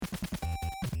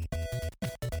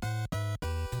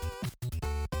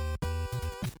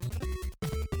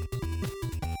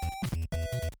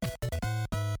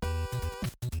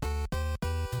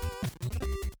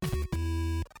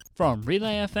From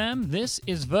Relay FM, this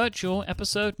is Virtual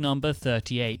episode number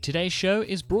 38. Today's show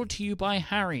is brought to you by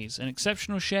Harry's, an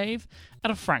exceptional shave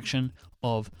at a fraction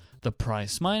of the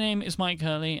price. My name is Mike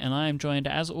Hurley, and I am joined,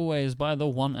 as always, by the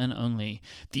one and only,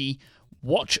 the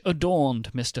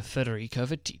watch-adorned Mr. Federico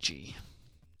Vittici.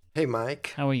 Hey,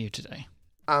 Mike. How are you today?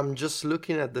 I'm just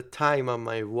looking at the time on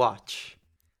my watch.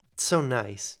 It's so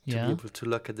nice to be able to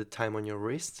look at the time on your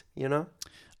wrist, you know?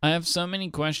 I have so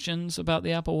many questions about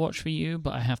the Apple Watch for you,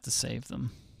 but I have to save them.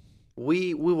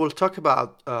 We will talk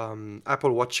about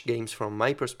Apple Watch games from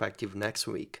my perspective next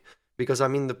week, because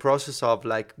I'm in the process of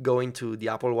going to the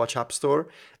Apple Watch App Store,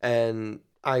 and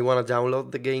I want to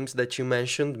download the games that you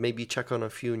mentioned, maybe check on a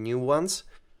few new ones.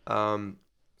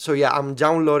 So yeah, I'm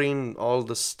downloading all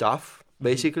the stuff,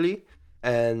 basically,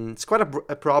 and it's quite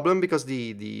a problem because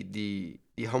the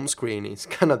home screen is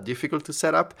kind of difficult to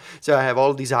set up. So I have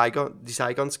all these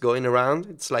icons going around.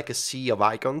 It's like a sea of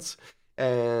icons.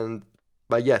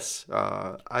 But yes,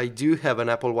 I do have an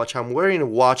Apple Watch. I'm wearing a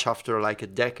watch after like a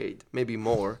decade, maybe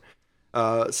more.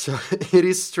 So it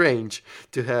is strange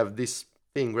to have this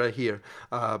thing right here.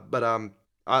 But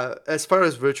as far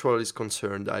as virtual is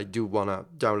concerned, I do want to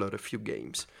download a few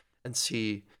games and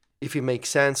see if it makes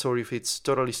sense or if it's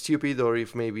totally stupid or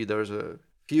if maybe there's a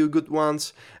few good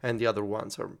ones and the other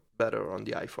ones are better on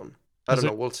the iPhone. I don't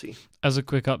know. We'll see. As a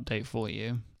quick update for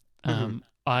you,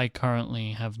 I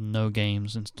currently have no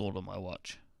games installed on my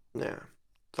watch. Yeah,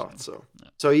 thought so. Yeah.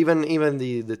 So even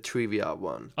the trivia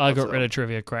one. I got rid of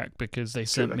Trivia Crack because they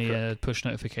sent me a push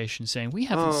notification saying, we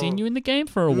haven't seen you in the game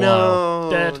for a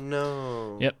while. Dead.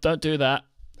 No. Yep, don't do that.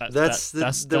 That's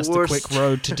the quick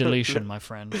road to deletion, my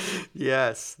friend.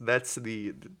 Yes, that's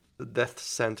the death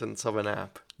sentence of an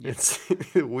app. It's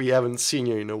we haven't seen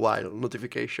you in a while.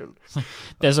 Notification.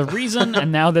 There's a reason,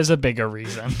 and now there's a bigger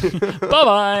reason.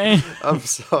 Bye-bye. I'm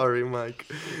sorry, Mike.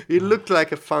 It looked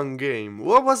like a fun game.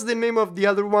 What was the name of the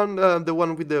other one? The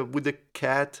one with the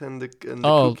cat and the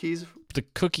cookies. The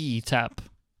Cookie Tap.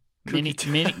 Mini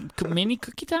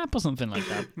Cookie Tap or something like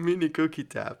that. Mini Cookie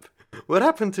Tap. What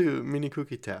happened to Mini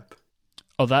Cookie Tap?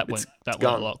 Oh, that went a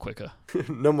lot quicker.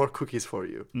 No more cookies for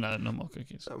you. No more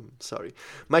cookies. I'm sorry.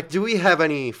 Mike, do we have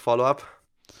any follow-up?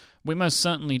 We most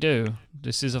certainly do.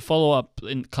 This is a follow-up.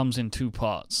 It comes in two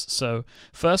parts. So,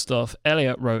 first off,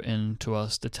 Elliot wrote in to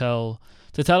us to tell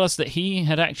us that he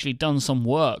had actually done some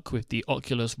work with the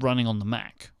Oculus running on the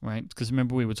Mac, right? Because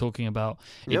remember we were talking about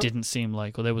it didn't seem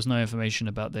like, or there was no information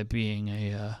about there being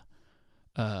a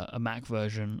Mac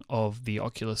version of the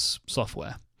Oculus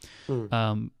software.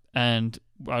 And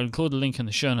I'll include a link in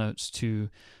the show notes to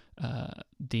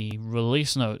the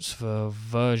release notes for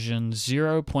version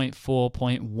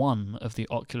 0.4.1 of the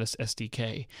Oculus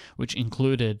SDK, which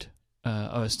included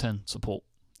OS X support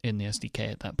in the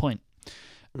SDK at that point.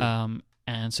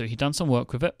 And so he'd done some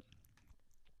work with it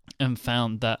and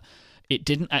found that it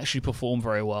didn't actually perform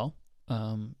very well.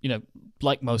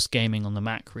 Like most gaming on the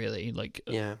Mac, really.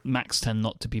 Macs tend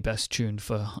not to be best tuned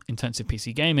for intensive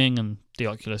PC gaming, and the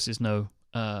Oculus is no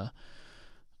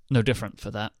different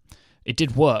for that. It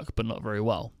did work, but not very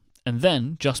well. And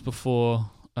then, just before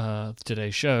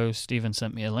today's show, Stephen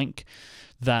sent me a link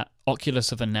that Oculus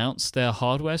have announced their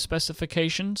hardware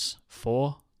specifications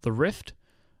for the Rift.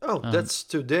 Oh, that's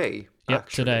today. Yep,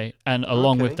 today. And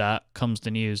along with that comes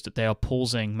the news that they are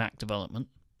pausing Mac development.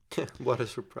 What a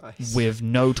surprise. With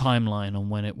no timeline on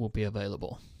when it will be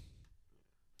available.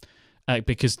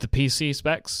 Because the PC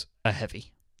specs are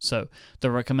heavy. So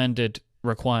the recommended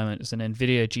requirement is an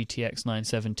NVIDIA GTX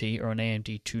 970 or an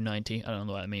AMD 290. I don't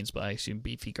know what that means, but I assume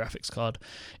beefy graphics card.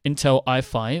 Intel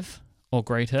i5 or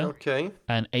greater. Okay.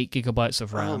 And 8 gigabytes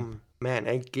of RAM. Man,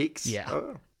 8 gigs? Yeah.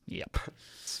 Oh. Yep.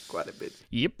 It's quite a bit.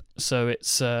 Yep. So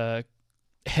it's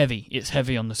heavy. It's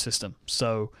heavy on the system.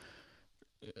 So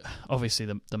obviously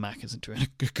the Mac isn't doing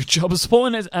a good job of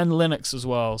supporting it, and Linux as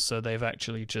well. So they've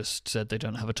actually just said they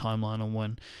don't have a timeline on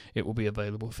when it will be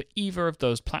available for either of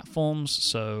those platforms.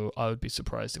 So I would be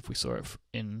surprised if we saw it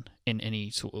in any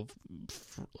sort of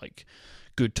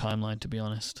good timeline, to be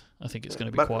honest. I think it's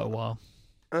going to be quite a while.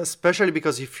 Especially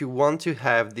because if you want to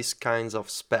have these kinds of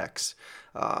specs,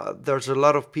 there's a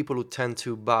lot of people who tend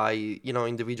to buy,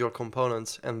 individual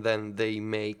components and then they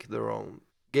make their own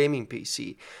gaming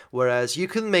PC. Whereas you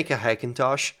can make a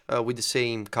Hackintosh with the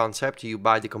same concept. You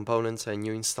buy the components and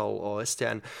you install OS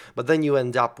X, but then you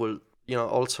end up with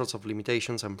all sorts of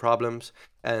limitations and problems.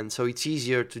 And so it's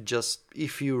easier to just,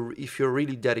 if you're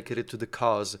really dedicated to the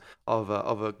cause of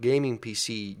a gaming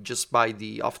PC, just buy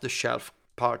the off-the-shelf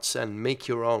parts and make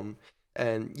your own.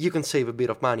 and you can save a bit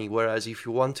of money. Whereas if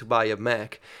you want to buy a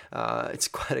Mac, it's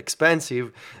quite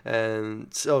expensive,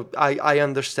 and so I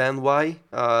understand why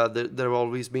there have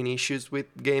always been issues with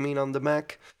gaming on the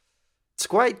Mac. It's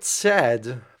quite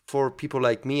sad for people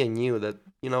like me and you that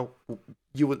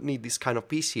you would need this kind of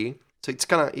PC. So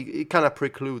it kind of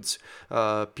precludes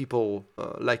people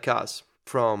like us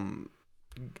from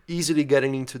easily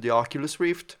getting into the Oculus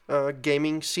Rift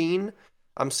gaming scene.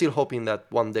 I'm still hoping that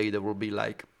one day there will be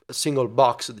like a single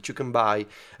box that you can buy,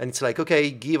 and it's like, okay,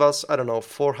 give us, I don't know,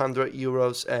 400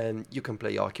 euros and you can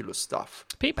play Oculus stuff.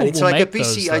 People and it's will like make a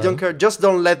PC. those, I don't care. Just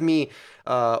don't let me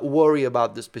worry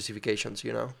about the specifications,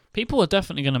 People are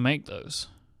definitely going to make those.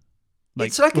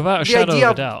 It's like without a shadow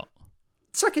of a doubt.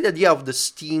 It's like the idea of the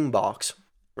Steam box,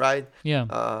 right?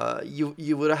 Yeah.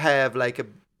 You would have like a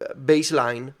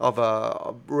baseline of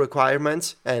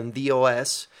requirements and the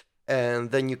OS,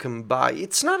 and then you can buy.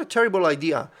 It's not a terrible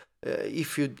idea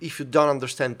if you don't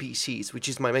understand PCs, which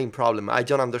is my main problem. I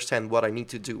don't understand what I need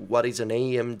to do. What is an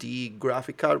AMD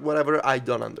graphic card, whatever? I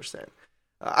don't understand.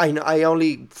 I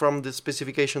only, from the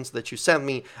specifications that you sent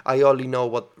me, I only know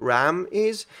what RAM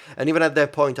is, and even at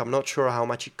that point, I'm not sure how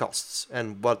much it costs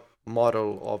and what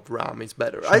model of RAM is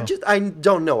better. Sure. I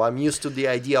don't know. I'm used to the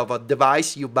idea of a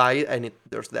device, you buy it, and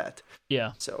there's that.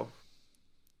 Yeah. So,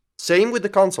 same with the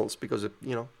consoles, because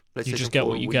PlayStation you just get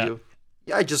what you get.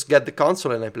 Yeah, I just get the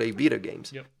console and I play video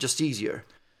games. Yep. Just easier.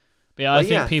 But I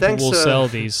think people will sell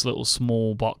these little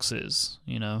small boxes,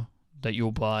 that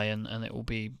you'll buy, and it will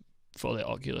be for the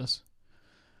Oculus.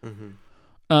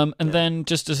 Mm-hmm. Then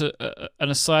just as an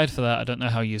aside for that, I don't know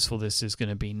how useful this is going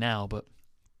to be now, but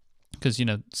because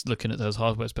looking at those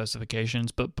hardware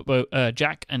specifications, but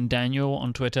Jack and Daniel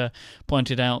on Twitter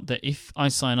pointed out that if I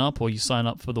sign up, or you sign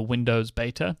up for the Windows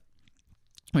beta,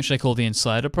 which they call the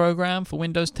Insider program for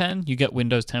Windows 10, you get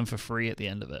Windows 10 for free at the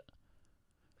end of it.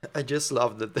 I just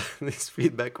love that this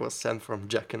feedback was sent from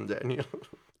Jack and Daniel.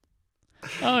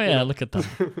 Oh yeah, look at them.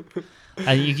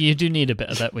 And you do need a bit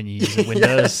of that when you use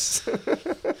Windows. Yes.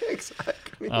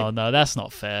 Exactly. Oh no, that's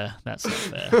not fair. That's not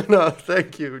fair. No,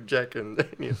 thank you, Jack and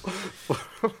Daniel.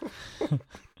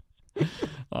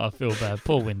 Oh, I feel bad.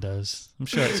 Poor Windows. I'm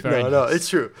sure it's very nice. No, it's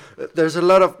true. There's a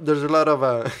lot of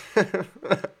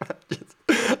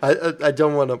I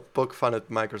don't want to poke fun at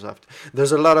Microsoft.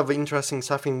 There's a lot of interesting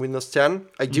stuff in Windows 10.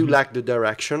 I do like the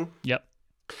direction. Yep.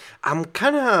 I'm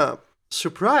kind of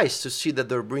surprised to see that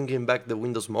they're bringing back the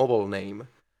Windows Mobile name.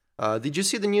 Did you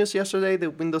see the news yesterday? The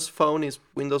Windows Phone is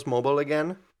Windows Mobile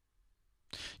again.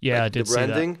 Yeah, I did see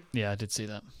that. Yeah, I did see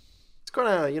that. It's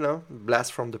gonna,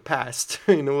 blast from the past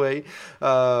in a way.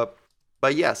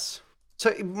 But yes.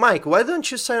 So, Mike, why don't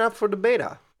you sign up for the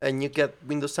beta and you get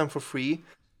Windows 10 for free?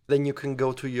 Then you can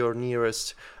go to your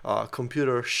nearest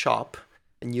computer shop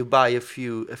and you buy a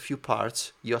few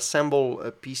parts. You assemble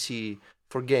a PC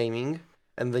for gaming,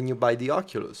 and then you buy the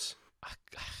Oculus. I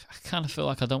kind of feel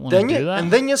like I don't want to do that.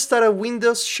 And then you start a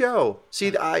Windows show.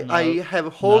 See, I have a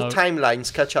whole timeline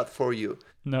sketched out for you.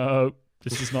 No,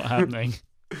 this is not happening.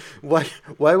 Why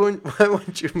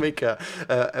won't you make a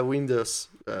Windows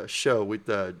show with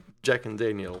Jack and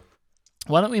Daniel?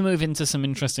 Why don't we move into some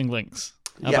interesting links?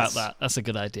 How about that? That's a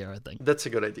good idea, I think. That's a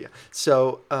good idea.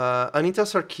 So, Anita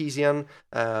Sarkeesian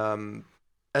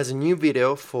has a new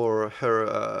video for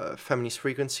her Feminist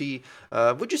Frequency.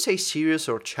 Would you say series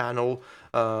or channel?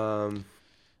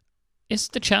 Is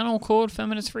the channel called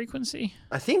Feminist Frequency?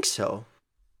 I think so.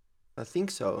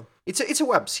 It's a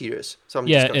web series. So I'm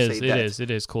just going to say that. It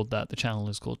is called that. The channel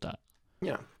is called that.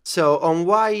 Yeah. So on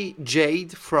why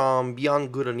Jade from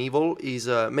Beyond Good and Evil is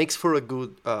makes for a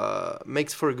good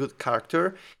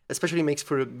character, especially makes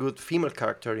for a good female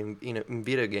character in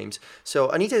video games. So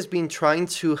Anita has been trying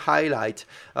to highlight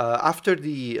after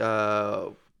the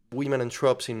women and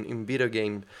tropes in video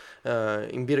game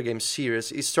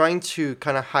series, is trying to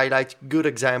kind of highlight good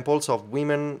examples of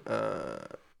women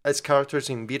as characters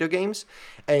in video games.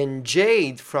 And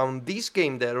Jade from this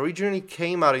game that originally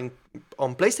came out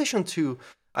on PlayStation 2,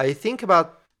 I think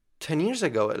about 10 years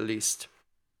ago at least.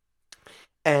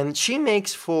 And she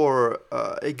makes for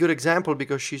a good example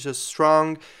because she's a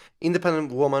strong,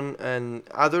 independent woman, and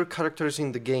other characters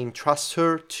in the game trust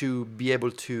her to be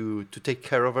able to take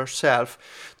care of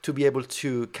herself, to be able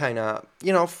to kind of,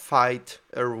 fight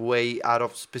her way out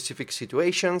of specific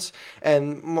situations.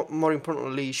 And more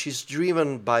importantly, she's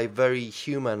driven by very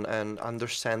human and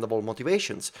understandable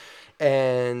motivations.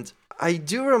 And I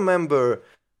do remember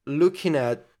looking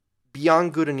at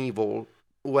Beyond Good and Evil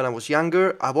when I was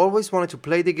younger. I've always wanted to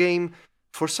play the game.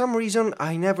 For some reason,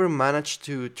 I never managed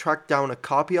to track down a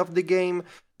copy of the game.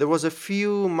 There was a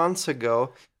few months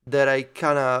ago, that I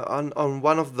kind of, on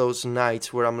one of those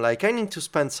nights where I'm like, I need to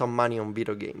spend some money on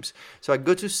video games. So I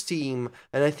go to Steam,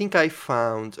 and I think I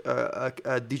found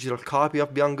a digital copy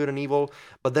of Beyond Good and Evil,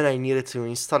 but then I needed to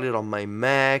install it on my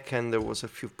Mac, and there was a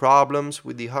few problems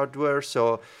with the hardware.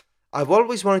 So I've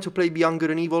always wanted to play Beyond Good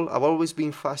and Evil. I've always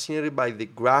been fascinated by the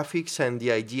graphics and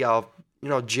the idea of,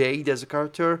 Jade as a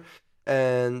character.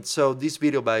 And so this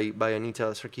video by Anita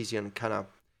Sarkeesian kind of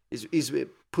is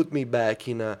put me back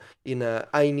in a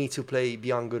I need to play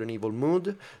Beyond Good and Evil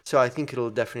mood. So I think it'll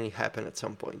definitely happen at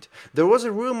some point. There was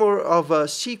a rumor of a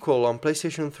sequel on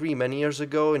PlayStation 3 many years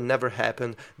ago. It never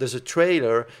happened. There's a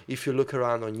trailer, if you look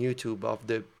around on YouTube, of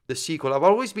the sequel. I've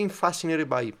always been fascinated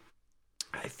by,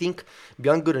 I think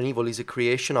Beyond Good and Evil is a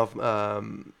creation of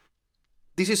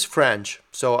this is French,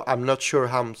 so I'm not sure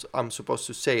how I'm supposed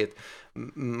to say it.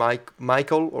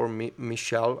 Michael or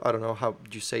Michel, I don't know how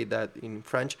you say that in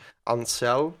French.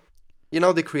 Ancel,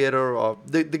 the creator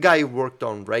of the guy who worked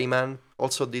on Rayman,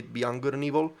 also did Beyond Good and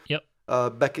Evil. Yep.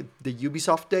 Back at the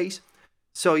Ubisoft days.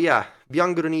 So yeah,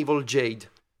 Beyond Good and Evil, Jade,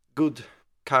 good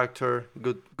character,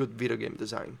 good video game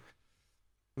design.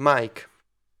 Mike.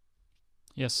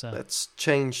 Yes, sir. Let's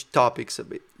change topics a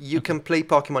bit. You can play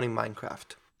Pokemon in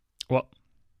Minecraft. What?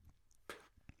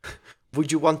 Would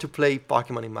you want to play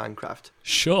Pokemon in Minecraft?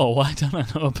 Sure, why don't I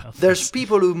know about There's this?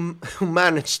 people who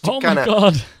manage to kind of... Oh my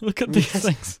god, look at these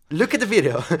things. Look at the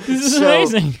video. This is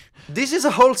amazing. This is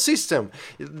a whole system.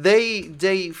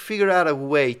 They figure out a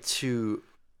way to...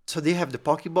 So they have the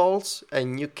Pokeballs,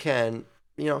 and you can,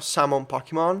 summon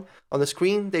Pokemon on the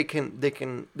screen.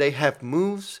 They have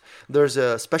moves.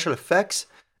 There's special effects,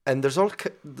 and there's all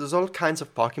kinds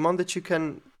of Pokemon that you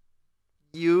can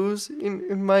use in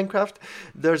Minecraft.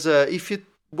 There's if you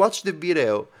watch the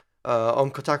video on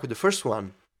Kotaku, the first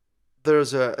one,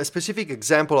 there's a specific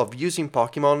example of using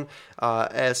Pokemon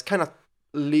as kind of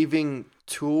living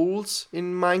tools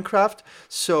in Minecraft.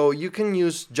 So you can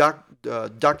use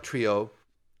Dugtrio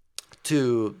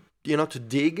to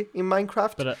dig in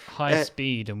Minecraft, but at high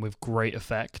speed and with great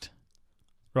effect,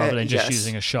 rather than just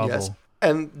using a shovel. Yes.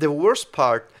 And the worst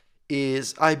part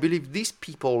is, I believe these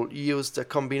people used a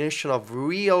combination of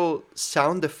real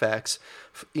sound effects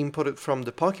inputted from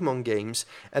the Pokemon games,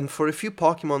 and for a few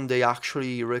Pokemon they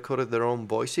actually recorded their own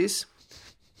voices.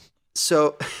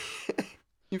 So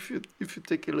if you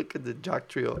take a look at the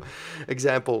Dugtrio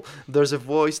example, there's a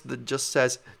voice that just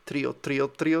says trio trio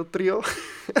trio trio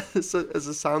as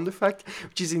a sound effect,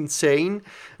 which is insane.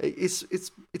 It's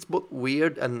both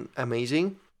weird and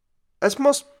amazing, as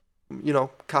most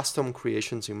custom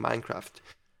creations in Minecraft.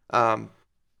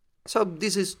 So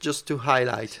this is just to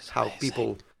highlight how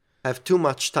people have too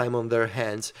much time on their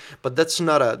hands, but that's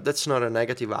not a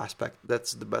negative aspect.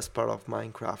 That's the best part of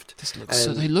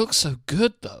Minecraft. They look so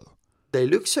good though. They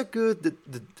look so good.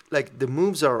 The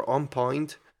moves are on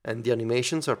point and the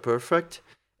animations are perfect.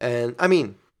 And I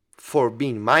mean, for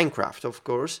being Minecraft, of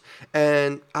course.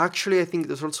 And actually, I think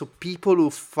there's also people who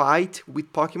fight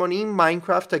with Pokemon in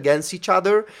Minecraft against each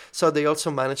other. So they also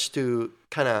managed to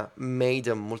kind of make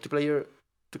a multiplayer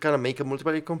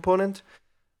component.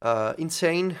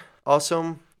 Insane,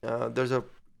 awesome.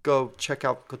 Go check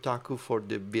out Kotaku for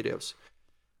the videos.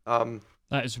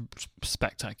 That is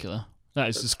spectacular. That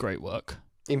is just great work.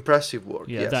 Impressive work.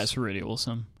 Yeah, yes. That's really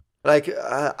awesome. Like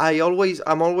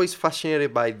I'm always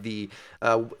fascinated by the,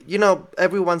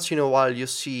 every once in a while you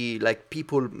see like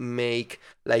people make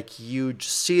like huge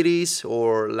cities,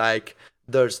 or like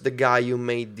there's the guy who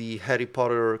made the Harry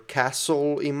Potter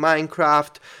castle in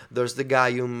Minecraft. There's the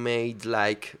guy who made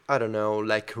like, I don't know,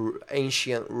 like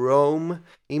ancient Rome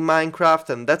in Minecraft,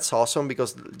 and that's awesome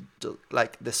because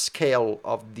like the scale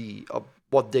of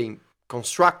what they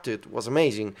constructed was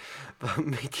amazing. But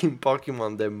making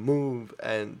Pokemon that move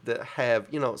and that have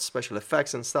special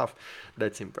effects and stuff,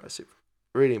 that's impressive,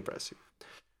 really impressive.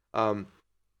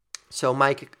 So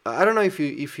Mike, I don't know if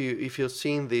you've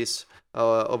seen this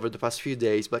over the past few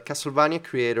days, but Castlevania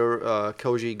creator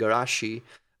Koji Igarashi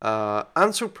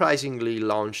unsurprisingly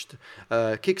launched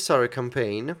a Kickstarter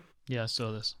campaign. Yeah, I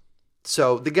saw this.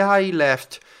 So the guy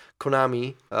left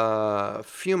Konami a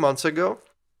few months ago.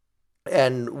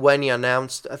 And when he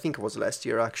announced, I think it was last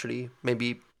year actually,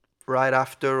 maybe right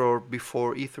after or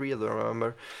before E3, I don't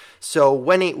remember. So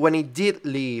when he did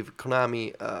leave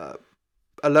Konami,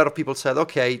 a lot of people said,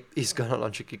 okay, he's gonna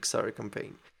launch a Kickstarter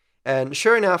campaign. And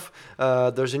sure enough,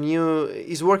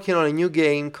 he's working on a new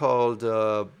game called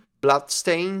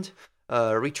Bloodstained,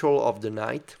 Ritual of the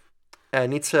Night.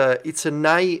 and it's a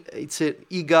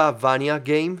Iga Vania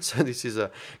game. So this is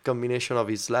a combination of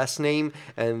his last name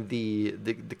and the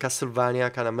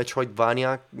Castlevania kind of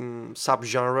Metroidvania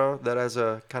subgenre that has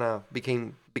kind of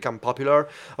become popular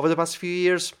over the past few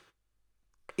years.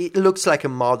 It looks like a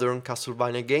modern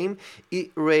Castlevania game.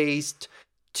 It raised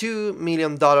 $2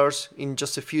 million in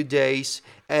just a few days,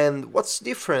 and what's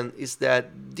different is that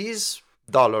these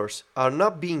dollars are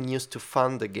not being used to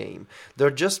fund the game.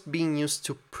 They're just being used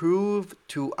to prove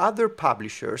to other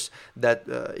publishers that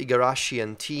Igarashi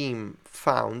and team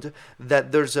found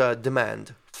that there's a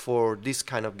demand for this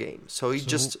kind of game. So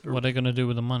what are they going to do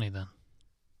with the money then?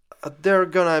 They're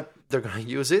gonna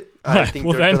use it. I think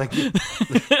well, they're gonna give you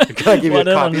a copy of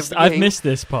the game. I've missed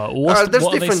this part. There's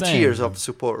what different tiers of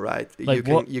support, right? Like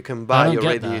you can buy I don't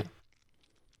already. Get that.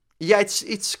 Yeah,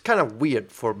 it's kind of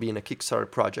weird for being a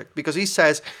Kickstarter project, because he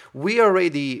says we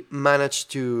already managed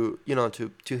to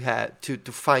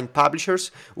find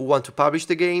publishers who want to publish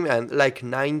the game, and like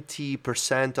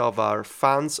 90% of our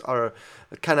funds are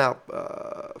kind of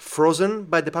frozen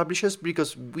by the publishers,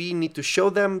 because we need to show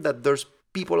them that there's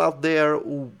people out there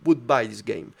who would buy this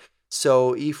game.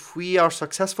 So if we are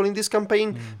successful in this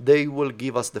campaign, they will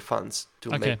give us the funds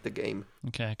to make the game.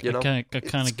 Okay, I kind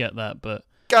of get that, but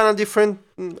kind of different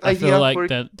idea. I feel like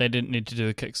that they didn't need to do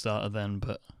a Kickstarter then,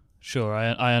 but sure,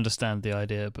 I understand the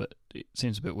idea, but it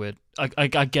seems a bit weird.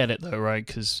 I get it though, right?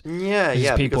 Because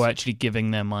people actually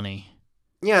giving their money.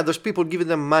 Yeah, there's people giving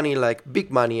them money, like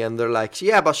big money, and they're like,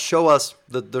 yeah, but show us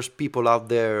that there's people out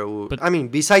there who... But I mean,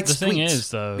 besides the thing is,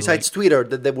 though, besides Twitter,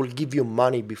 that they will give you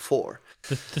money before.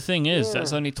 The thing is,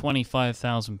 that's only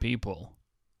 25,000 people,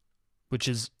 which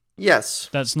is... Yes.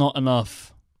 That's not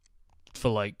enough for,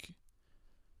 like,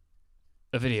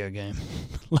 a video game.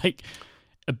 Like,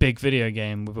 a big video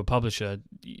game with a publisher,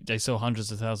 they sell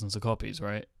hundreds of thousands of copies,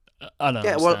 right? I don't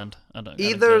understand.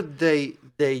 Either they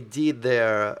did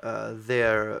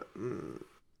their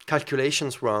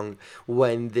calculations wrong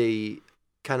when they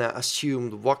kind of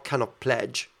assumed what kind of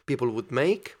pledge people would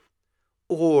make,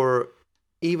 or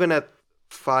even at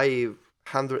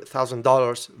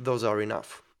 $500,000, those are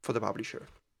enough for the publisher.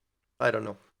 I don't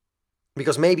know,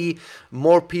 because maybe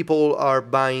more people are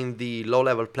buying the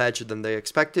low-level pledge than they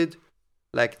expected,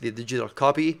 like the digital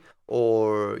copy,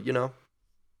 or no,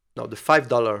 the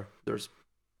 $5. There's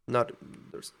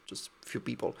just a few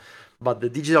people, but the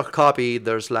digital copy,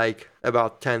 there's like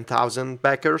about 10,000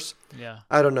 backers. Yeah,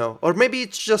 I don't know, or maybe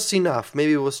it's just enough.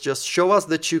 Maybe it was just show us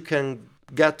that you can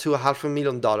get to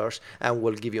 $500,000 and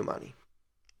we'll give you money.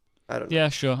 I don't know. Yeah,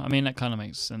 sure. I mean, that kind of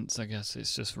makes sense. I guess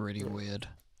it's just really weird.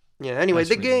 Yeah. Anyway,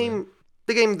 the game.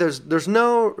 There's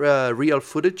no real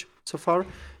footage so far.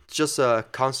 It's just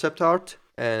concept art,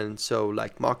 and so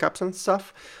like mock-ups and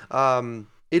stuff.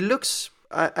 It looks.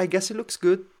 I guess it looks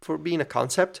good for being a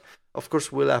concept. Of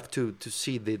course, we'll have to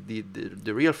see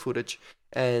the real footage.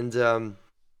 And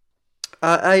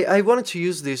I wanted to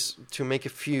use this to make a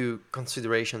few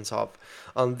considerations on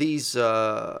these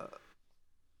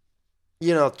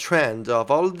trend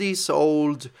of all these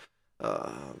old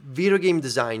video game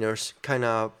designers, kind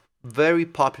of very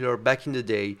popular back in the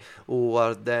day, who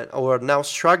are now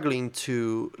struggling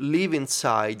to live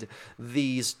inside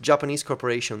these Japanese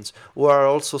corporations, who are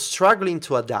also struggling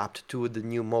to adapt to the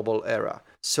new mobile era.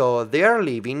 So they are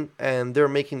leaving and they're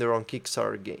making their own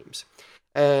Kickstarter games.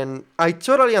 And I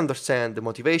totally understand the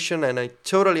motivation, and I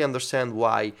totally understand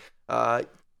why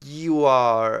you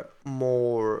are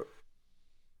more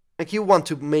like you want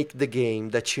to make the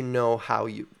game that you know how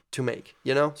to make,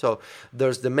 So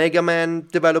there's the Mega Man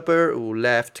developer who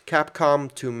left Capcom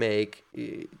to make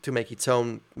its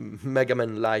own Mega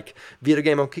Man-like video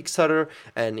game on Kickstarter,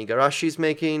 and Igarashi is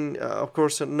making, of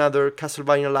course, another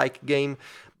Castlevania-like game.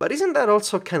 But isn't that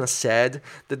also kind of sad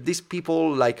that these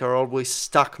people are always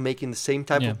stuck making the same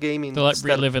type of game? They're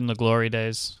reliving the glory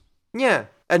days. Yeah,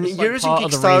 and it's you're using part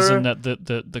Kickstarter. Of the reason that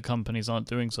the companies aren't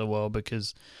doing so well,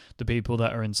 because the people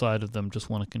that are inside of them just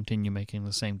want to continue making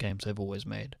the same games they've always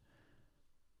made.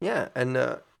 Yeah, and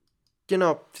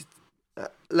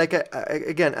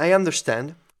again, I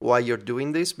understand why you're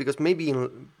doing this, because maybe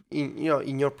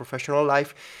in your professional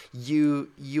life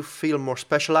you feel more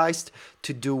specialized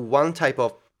to do one type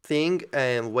of thing,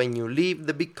 and when you leave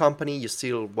the big company you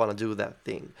still want to do that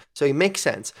thing. So it makes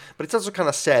sense, but it's also kind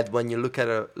of sad when you look at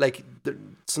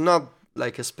it's not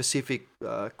like a specific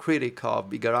critic of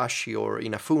Igarashi or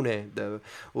Inafune,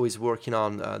 who is working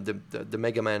on the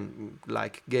Mega Man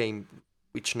like game,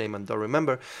 which name I don't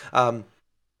remember.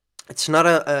 It's not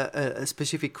a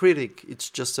specific critic. It's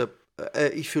just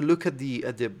if you look at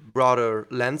the broader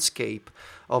landscape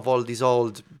of all these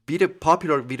old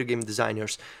popular video game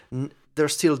designers, they're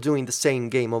still doing the same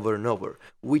game over and over,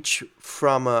 which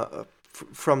from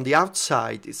the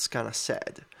outside is kind of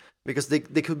sad. Because they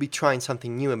could be trying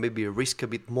something new and maybe risk a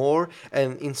bit more,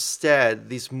 and instead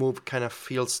this move kind of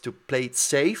feels to play it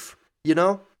safe, you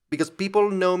know? Because people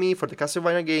know me for the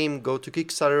Castlevania game, go to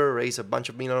Kickstarter, raise a bunch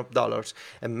of millions of dollars,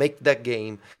 and make that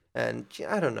game. And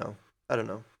I don't know.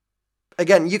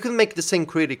 Again, you can make the same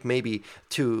critic maybe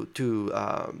to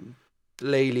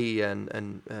Laylee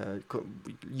and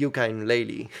Yuka and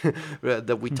Laylee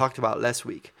that we talked about last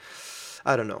week.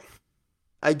 I don't know.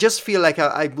 I just feel like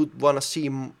I would want to see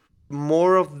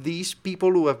more of these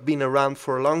people who have been around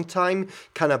for a long time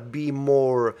kind of be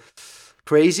more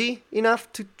crazy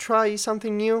enough to try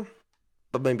something new.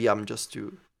 But maybe I'm just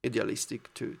too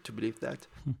idealistic to believe that.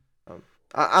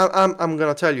 I'm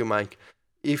gonna tell you, Mike,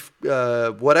 if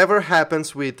whatever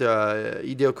happens with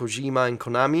Hideo Kojima and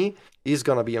Konami is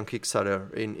gonna be on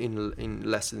Kickstarter in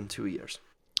less than 2 years.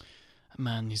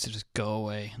 Man needs to just go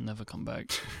away and never come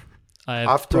back.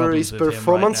 After his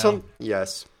performance on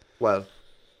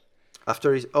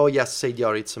after his say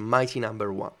Dior, it's Mighty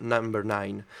Number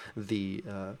 9, the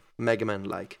Mega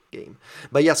Man-like game.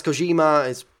 But yes, Kojima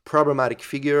is problematic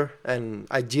figure, and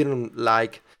I didn't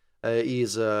like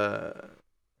his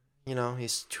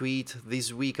tweet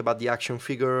this week about the action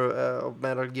figure of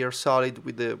Metal Gear Solid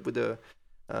with the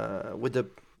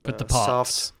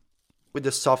parts. With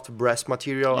the soft breast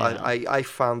material. Yeah. I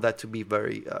found that to be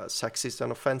very sexist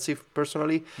and offensive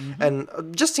personally. And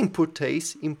just in poor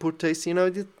taste,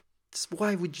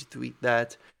 why would you tweet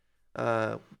that?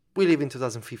 We live in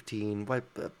 2015. Why?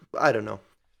 I don't know.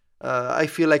 I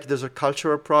feel like there's a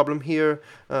cultural problem here,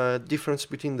 difference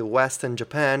between the West and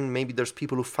Japan. Maybe there's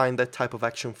people who find that type of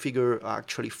action figure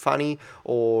actually funny,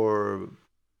 or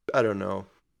I don't know,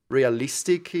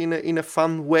 realistic in a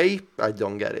fun way. I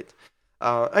don't get it.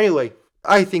 Anyway,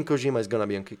 I think Kojima is gonna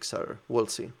be on Kickstarter. We'll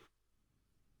see.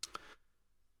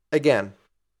 Again,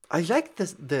 I like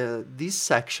this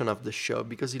section of the show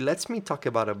because it lets me talk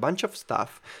about a bunch of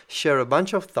stuff, share a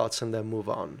bunch of thoughts, and then move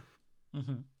on.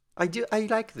 I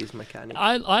like this mechanic.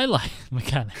 I like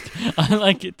mechanic. I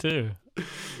like it too.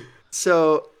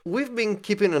 So we've been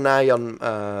keeping an eye on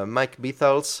Mike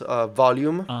Bethel's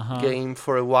Volume game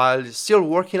for a while. He's still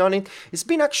working on it. He's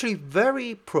been actually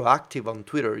very proactive on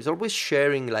Twitter. He's always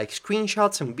sharing like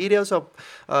screenshots and videos of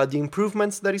the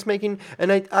improvements that he's making.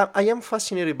 And I am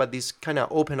fascinated by this kind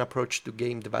of open approach to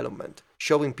game development,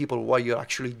 showing people what you're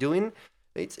actually doing.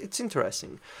 It's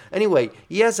interesting. Anyway,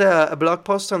 he has a blog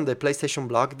post on the PlayStation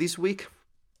blog this week.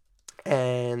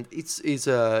 And it's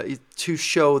to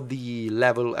show the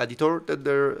level editor that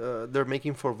they're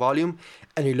making for Volume,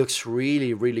 and it looks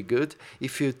really, really good.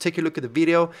 If you take a look at the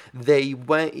video,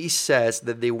 he says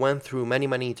that they went through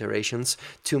many iterations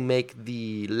to make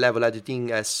the level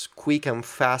editing as quick and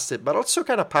fast, but also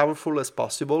kind of powerful as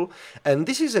possible. And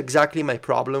this is exactly my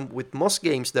problem with most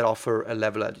games that offer a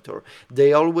level editor.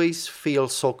 They always feel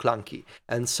so clunky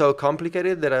and so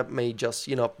complicated that I may just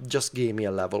give me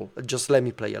a level, just let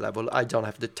me play a level. I don't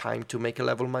have the time to make a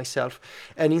level myself.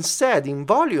 And instead, in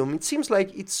Volume, it seems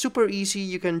like it's super easy.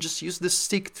 You can just use the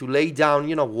stick to lay down,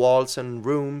 walls and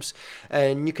rooms,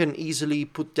 and you can easily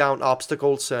put down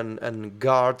obstacles and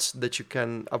guards that you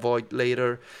can avoid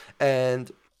later. And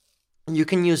you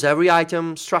can use every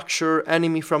item, structure,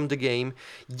 enemy from the game.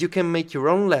 You can make your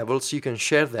own levels, you can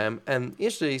share them, and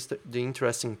here's the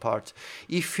interesting part.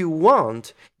 If you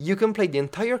want, you can play the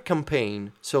entire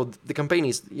campaign. So the campaign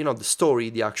is, the story,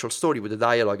 the actual story with the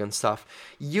dialogue and stuff,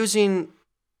 using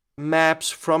maps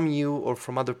from you or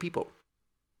from other people.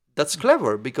 That's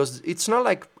clever, because it's not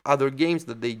like other games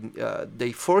that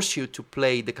they force you to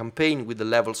play the campaign with the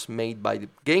levels made by the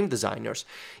game designers.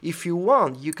 If you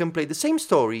want, you can play the same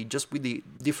story just with the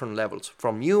different levels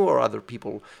from you or other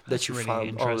people that you really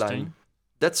found online.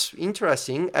 That's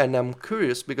interesting, and I'm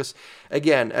curious because,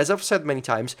 again, as I've said many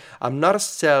times, I'm not a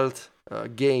stealth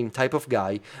game type of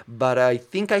guy, but I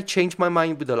think I changed my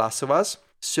mind with The Last of Us.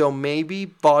 So maybe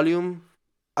Volume,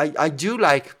 I do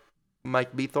like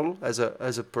Mike Bethel as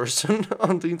a person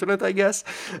on the internet, I guess.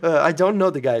 I don't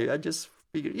know the guy. I just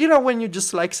figure, when you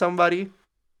just like somebody,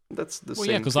 that's the same.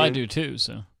 Well, yeah, because I do too.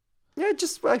 So yeah,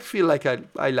 I feel like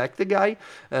I like the guy,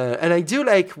 and I do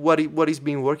like what he's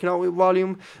been working on with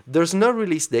Volume. There's no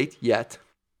release date yet.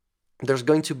 There's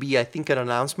going to be, I think, an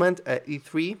announcement at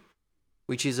E3,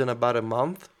 which is in about a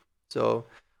month. So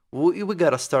we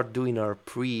gotta start doing our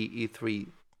pre-E3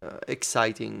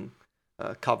 exciting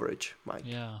coverage, Mike.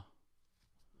 Yeah.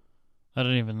 I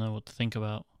don't even know what to think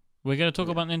about. We're going to talk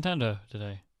about Nintendo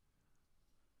today.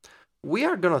 We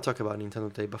are going to talk about Nintendo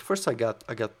today, but first I got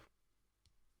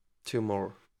two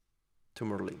more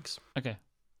links. Okay.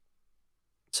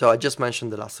 So I just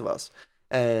mentioned The Last of Us,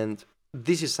 and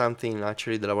this is something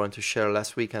actually that I wanted to share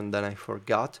last week, and then I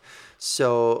forgot.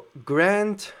 So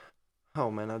Grant,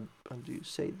 oh man, how do you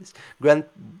say this? Grant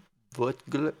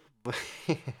Vogtle.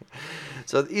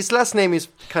 So his last name is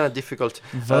kind of difficult.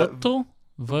 Vogtle?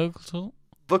 Vogtle?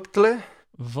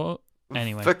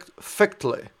 Anyway.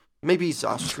 Vogtle. Maybe he's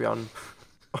Austrian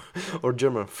or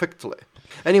German. Vogtle.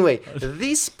 Anyway,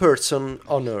 this person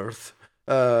on Earth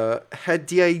had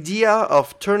the idea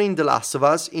of turning The Last of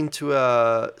Us into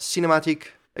a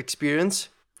cinematic experience,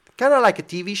 kind of like a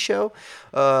TV show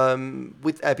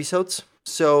with episodes.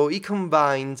 So he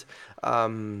combined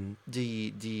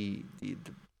the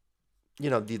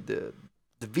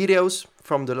videos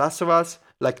from The Last of Us,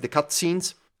 like the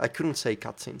cutscenes. I couldn't say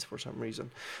cutscenes for some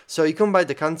reason. So he combined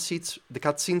the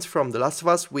cutscenes from The Last of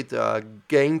Us with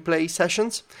gameplay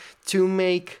sessions to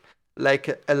make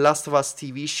like a Last of Us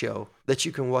TV show that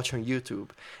you can watch on YouTube.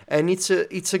 And it's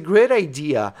a great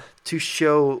idea to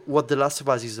show what The Last of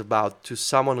Us is about to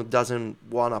someone who doesn't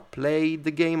want to play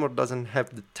the game or doesn't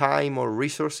have the time or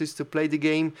resources to play the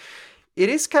game. It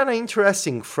is kind of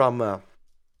interesting from a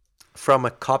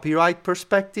copyright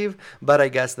perspective, but I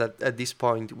guess that at this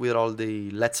point, with all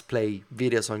the Let's Play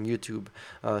videos on YouTube,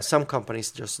 some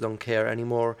companies just don't care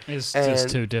anymore. It's just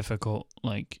too difficult,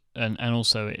 and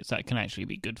also that can actually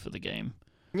be good for the game.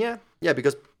 Yeah,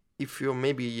 because if you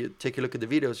take a look at the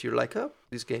videos, you're like, oh,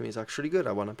 this game is actually good,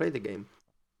 I want to play the game.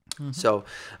 Mm-hmm. So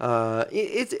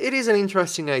it is an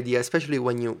interesting idea, especially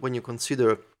when you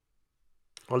consider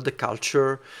all the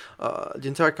culture, the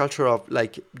entire culture of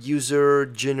like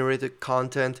user-generated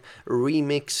content,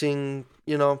 remixing,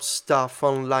 stuff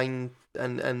online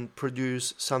and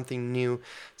produce something new.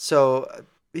 So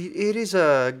it is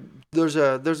there's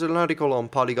an article on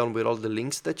Polygon with all the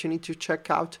links that you need to check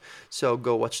out. So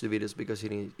go watch the videos because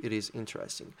it is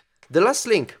interesting. The last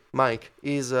link, Mike,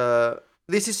 is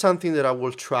this is something that I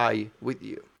will try with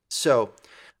you. So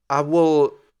I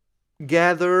will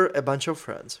gather a bunch of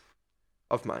friends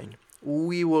of mine.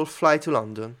 We will fly to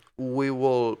London. We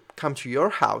will come to your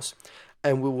house,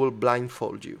 and we will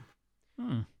blindfold you.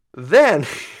 Then,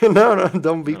 no,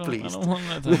 don't be pleased. I don't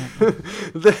want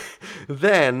that.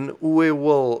 Then we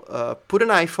will put an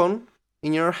iPhone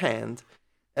in your hand,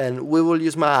 and we will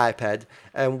use my iPad,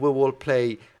 and we will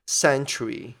play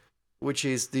Century, which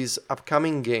is this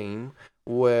upcoming game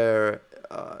where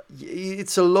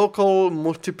it's a local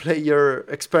multiplayer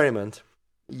experiment.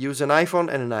 Use an iPhone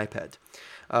and an iPad.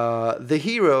 The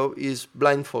hero is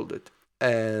blindfolded,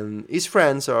 and his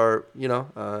friends are,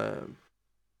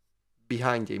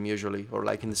 behind him usually, or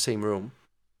like in the same room.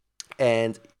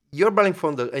 And you're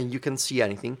blindfolded, and you can see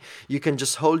anything. You can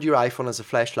just hold your iPhone as a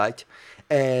flashlight,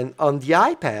 and on the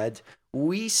iPad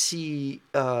we see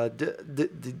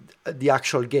the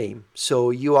actual game. So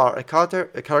you are a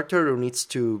character who needs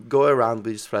to go around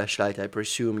with his flashlight. I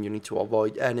presume you need to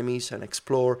avoid enemies and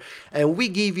explore. And we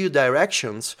give you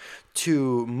directions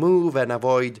to move and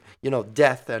avoid,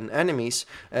 death and enemies.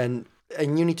 And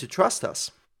you need to trust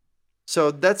us.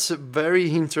 So that's a very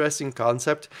interesting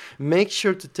concept. Make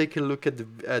sure to take a look at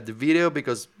the video,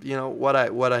 because what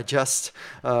I just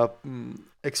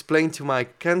explained to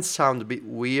Mike can sound a bit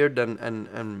weird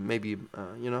and maybe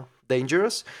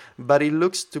dangerous, but it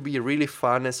looks to be really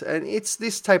fun. And it's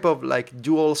this type of like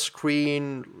dual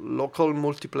screen local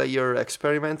multiplayer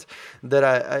experiment that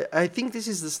I think this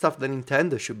is the stuff that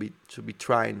Nintendo should be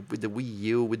trying with the Wii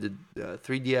U, with the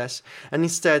 3DS, and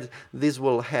instead this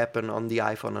will happen on the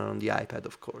iPhone and on the iPad,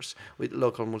 of course, with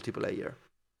local multiplayer.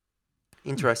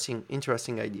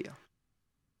 Interesting idea.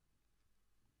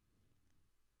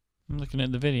 I'm looking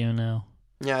at the video now.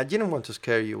 Yeah, I didn't want to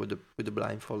scare you with the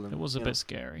blindfold. It was a bit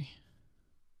scary.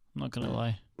 I'm not gonna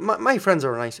lie. My friends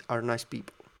are nice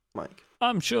people, Mike.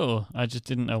 I'm sure. I just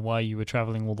didn't know why you were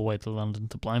traveling all the way to London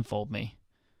to blindfold me.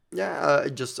 Yeah, I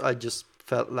just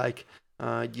felt like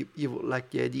you would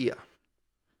like the idea.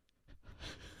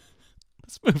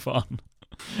 Let's move on.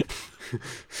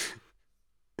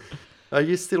 Are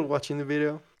you still watching the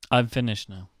video? I'm finished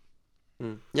now.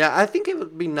 Yeah, I think it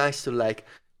would be nice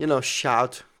to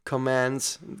shout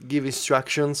commands, give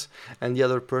instructions, and the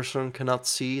other person cannot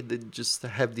see. They just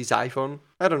have this iPhone.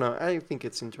 I don't know. I think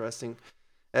it's interesting,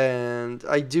 and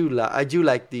I do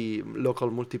like the local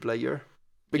multiplayer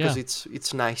because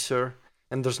it's nicer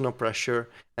and there's no pressure,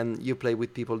 and you play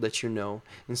with people that you know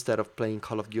instead of playing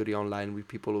Call of Duty online with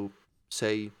people who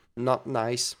say not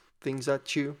nice things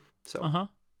at you. So.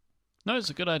 No, it's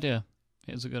a good idea.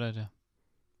 It's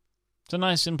a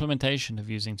nice implementation of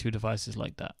using two devices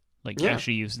like that.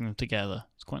 Actually using them together.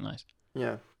 It's quite nice.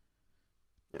 Yeah.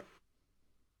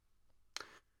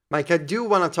 Mike, I do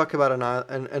want to talk about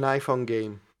an iPhone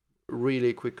game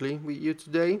really quickly with you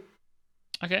today.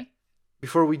 Okay.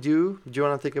 Before we do you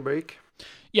want to take a break?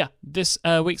 Yeah, this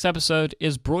week's episode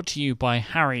is brought to you by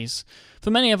Harry's. For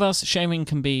many of us, shaving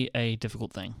can be a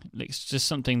difficult thing. It's just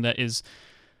something that is,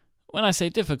 when I say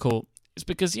difficult, it's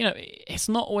because, it's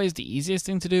not always the easiest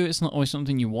thing to do. It's not always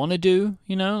something you want to do,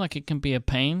 like it can be a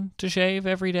pain to shave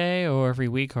every day or every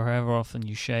week or however often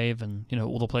you shave, and,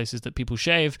 all the places that people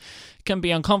shave can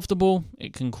be uncomfortable.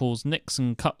 It can cause nicks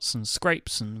and cuts and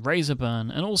scrapes and razor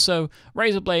burn, and also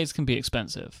razor blades can be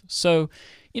expensive. So,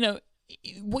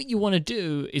 what you want to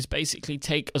do is basically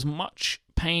take as much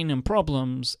pain and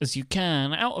problems as you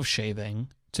can out of shaving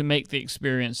to make the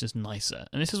experiences nicer.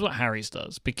 And this is what Harry's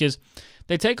does, because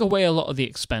they take away a lot of the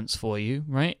expense for you,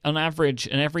 right? On average,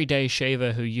 an everyday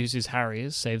shaver who uses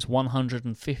Harry's saves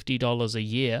 $150 a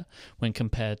year when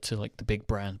compared to like the big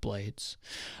brand blades.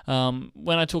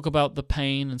 When I talk about the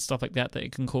pain and stuff like that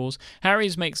it can cause,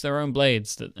 Harry's makes their own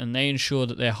blades and they ensure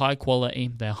that they're high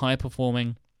quality, they're high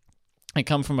performing. They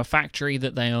come from a factory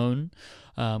that they own,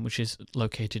 which is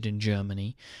located in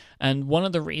Germany. And one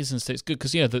of the reasons that it's good,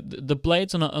 because the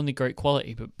blades are not only great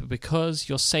quality, but because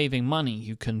you're saving money,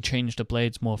 you can change the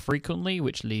blades more frequently,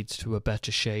 which leads to a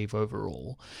better shave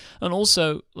overall. And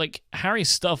also, like, Harry's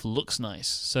stuff looks nice,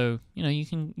 so you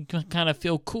can kind of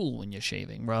feel cool when you're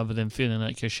shaving, rather than feeling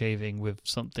like you're shaving with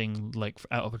something like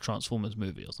out of a Transformers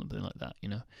movie or something like that.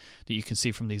 That you can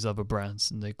see from these other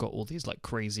brands, and they've got all these like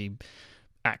crazy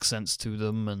accents to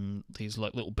them and these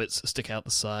like little bits that stick out the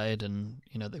side, and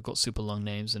they've got super long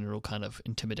names and they're all kind of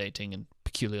intimidating and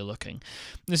peculiar looking.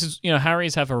 This is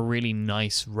Harry's have a really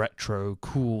nice retro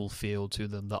cool feel to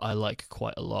them that I like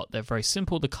quite a lot. They're very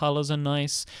simple, the colors are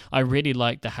nice. I really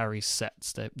like the Harry's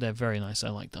sets. They're very nice. I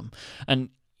like them. And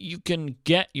you can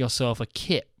get yourself a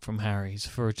kit from Harry's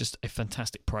for just a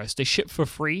fantastic price. They ship for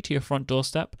free to your front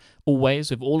doorstep,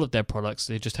 always, with all of their products.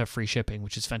 They just have free shipping,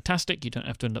 which is fantastic. You don't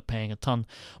have to end up paying a ton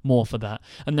more for that.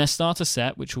 And their starter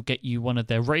set, which will get you one of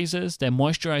their razors, their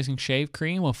moisturizing shave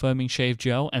cream or firming shave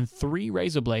gel, and 3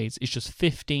 razor blades is just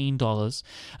 $15.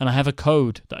 And I have a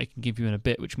code that I can give you in a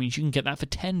bit, which means you can get that for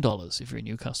 $10 if you're a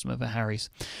new customer for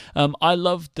Harry's. I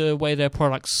love the way their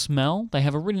products smell. They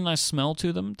have a really nice smell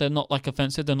to them. They're not like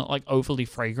offensive. They're not like overly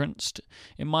fragranced,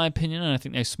 in my opinion, and I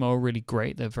think they smell really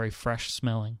great. They're very fresh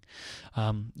smelling.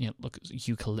 Look at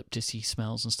eucalyptus-y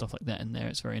smells and stuff like that in there.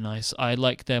 It's very nice. I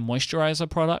like their moisturizer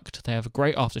product. They have a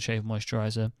great aftershave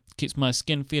moisturizer. Keeps my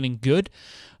skin feeling good.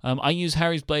 I use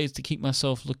Harry's blades to keep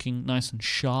myself looking nice and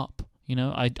sharp.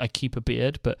 I keep a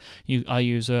beard, but I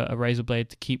use a razor blade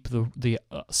to keep the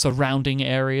surrounding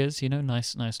areas,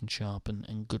 nice and sharp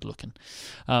and good looking.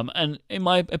 And in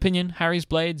my opinion, Harry's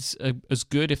blades are as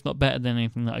good, if not better, than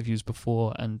anything that I've used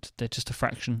before, and they're just a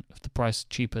fraction of the price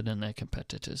cheaper than their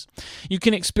competitors. You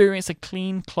can experience a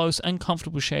clean, close, and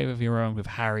comfortable shave of your own with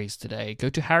Harry's today. Go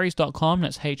to harrys.com,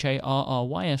 that's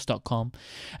HARRYS.com,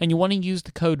 and you want to use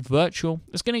the code VIRTUAL.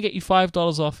 It's going to get you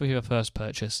 $5 off of your first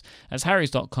purchase. That's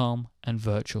harrys.com. And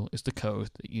virtual is the code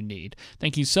that you need.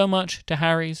 Thank you so much to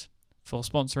Harry's for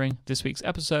sponsoring this week's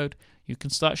episode. You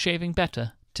can start shaving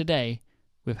better today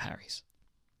with Harry's.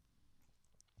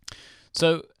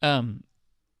 So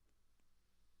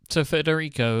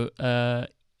Federico,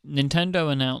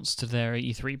 Nintendo announced their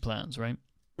E3 plans, right?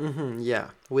 Yeah,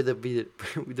 with the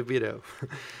video,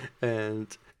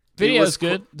 and video's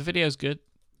good. The video's good.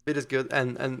 It is good,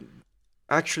 and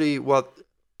actually, what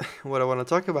I want to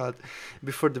talk about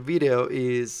before the video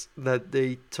is that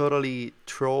they totally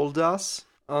trolled us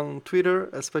on Twitter,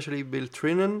 especially Bill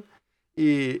Trinan.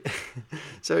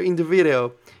 So in the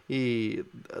video,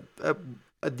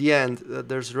 at the end,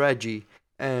 there's Reggie,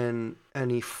 and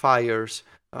he fires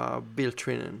Bill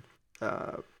Trinan.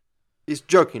 He's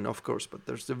joking, of course, but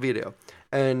there's the video.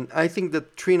 And I think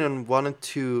that Trinan wanted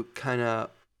to kind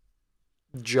of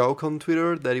joke on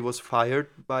Twitter that he was fired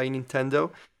by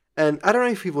Nintendo. And I don't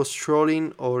know if he was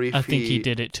trolling or if I think he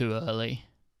did it too early.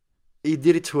 He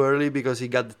did it too early because he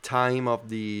got the time of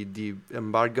the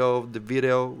embargo of the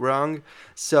video wrong.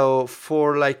 So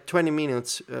for like 20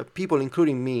 minutes, people,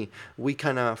 including me, we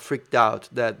kind of freaked out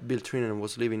that Bill Trinan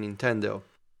was leaving Nintendo.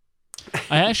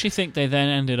 I actually think they then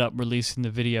ended up releasing the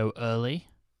video early.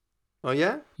 Oh,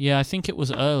 yeah? Yeah, I think it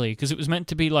was early because it was meant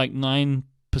to be like 9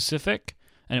 Pacific,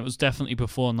 and it was definitely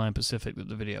before 9 Pacific that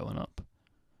the video went up.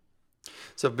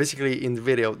 So basically, in the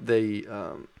video,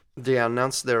 they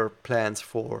announced their plans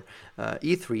for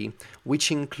E3,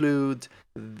 which include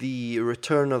the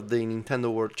return of the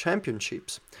Nintendo World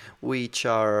Championships, which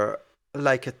are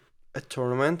like a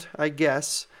tournament, I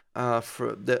guess,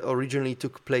 that originally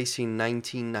took place in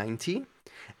 1990.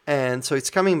 And so it's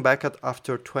coming back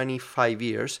after 25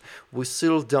 years. We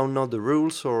still don't know the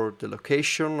rules or the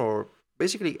location or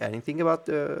basically anything about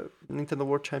the Nintendo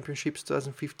World Championships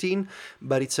 2015,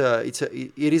 but it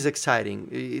is exciting.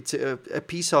 It's a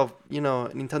piece of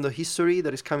Nintendo history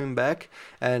that is coming back,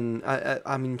 and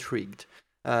I'm intrigued.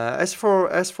 As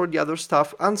for the other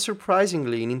stuff,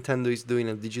 unsurprisingly, Nintendo is doing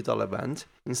a digital event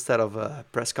instead of a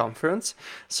press conference.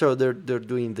 So they're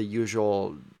doing the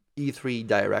usual E3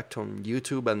 Direct on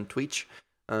YouTube and Twitch.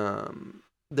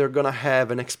 They're gonna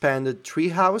have an expanded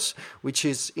Treehouse, which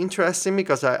is interesting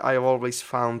because I've always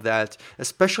found that,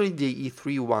 especially the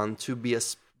E3 one, to be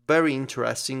very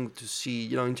interesting to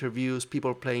see, interviews,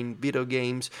 people playing video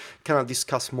games, kind of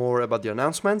discuss more about the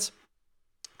announcements.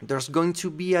 There's going to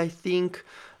be, I think,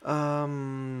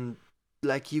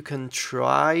 like you can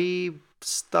try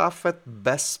stuff at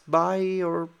Best Buy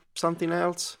or something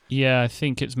else. Yeah, I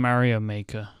think it's Mario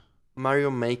Maker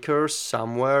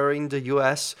somewhere in the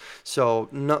US. So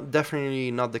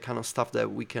definitely not the kind of stuff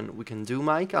that we can do,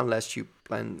 Mike, unless you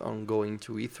plan on going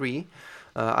to E3.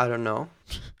 I don't know.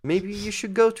 Maybe you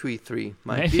should go to E3,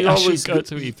 Mike. Maybe I should go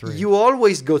to E3. You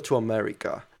always go to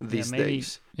America these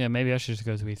days. Yeah, maybe I should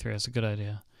go to E3. That's a good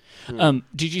idea. Mm.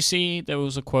 Did you see there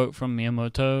was a quote from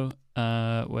Miyamoto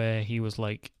where he was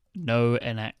like, "No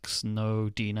NX, no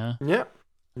Dina." Yeah.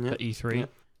 At E3.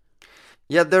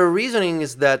 Yeah, their reasoning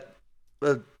is that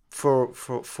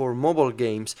for mobile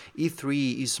games,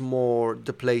 E3 is more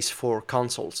the place for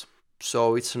consoles.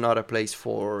 So it's not a place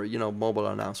for mobile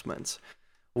announcements,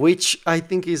 which I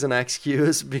think is an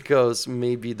excuse because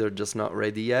maybe they're just not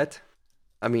ready yet.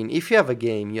 I mean, if you have a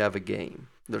game, you have a game.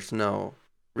 There's no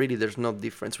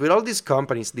difference. With all these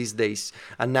companies these days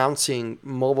announcing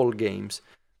mobile games,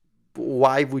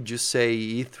 why would you say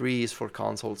E3 is for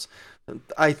consoles?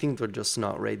 I think they're just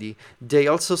not ready. They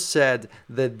also said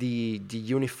that the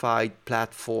unified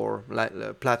platform,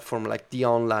 like the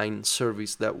online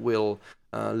service that will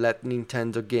let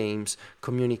Nintendo games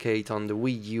communicate on the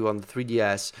Wii U, on the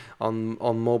 3DS,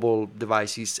 on mobile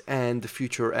devices, and the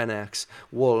future NX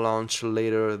will launch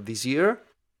later this year.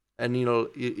 And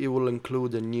it will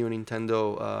include a new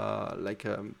Nintendo, a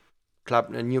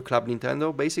new Club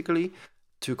Nintendo, basically,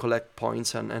 to collect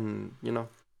points and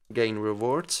gain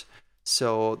rewards.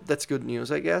 So that's good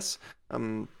news, I guess.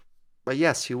 But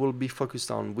yes, he will be focused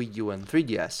on Wii U and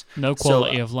 3DS. No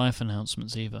quality of life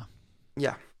announcements either.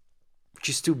 Yeah, which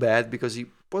is too bad because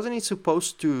wasn't he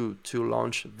supposed to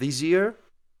launch this year?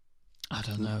 I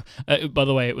don't know. By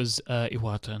the way, it was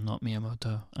Iwata, not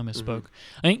Miyamoto. I misspoke.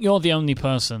 Mm-hmm. I think you're the only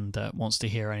person that wants to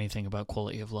hear anything about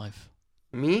quality of life.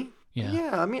 Me? Yeah.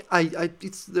 Yeah. I mean,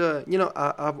 it's the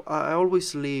I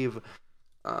always leave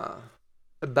a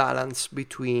balance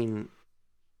between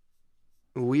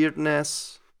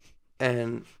weirdness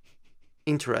and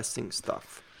interesting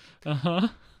stuff.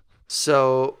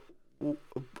 So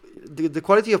the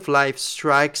quality of life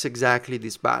strikes exactly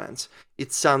this balance.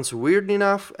 It sounds weird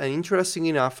enough and interesting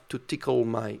enough to tickle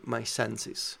my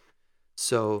senses.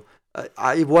 So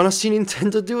I want to see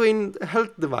Nintendo doing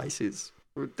health devices.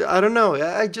 I don't know.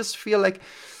 I just feel like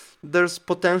there's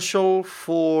potential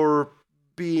for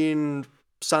being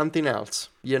something else,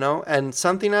 and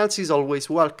something else is always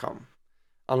welcome,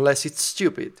 unless it's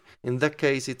stupid. In that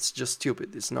case, it's just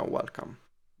stupid. It's not welcome.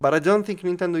 But I don't think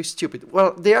Nintendo is stupid.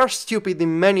 Well, they are stupid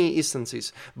in many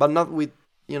instances, but not with,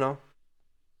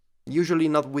 usually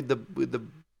not with the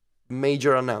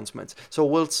major announcements. So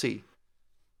we'll see.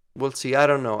 We'll see. I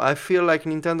don't know. I feel like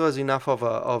Nintendo has enough of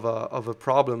a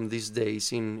problem these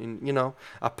days in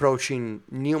approaching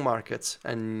new markets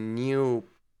and new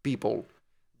people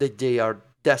that they are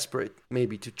desperate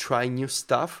maybe to try new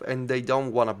stuff and they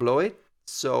don't want to blow it.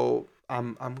 So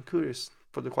I'm curious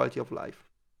for the quality of life.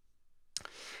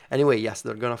 Anyway, yes,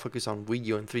 they're gonna focus on Wii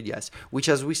U and 3DS, which,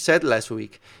 as we said last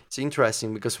week, it's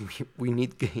interesting because we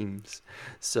need games.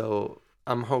 So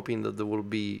I'm hoping that there will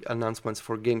be announcements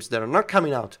for games that are not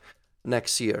coming out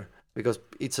next year, because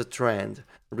it's a trend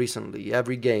recently.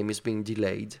 Every game is being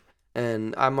delayed,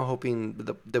 and I'm hoping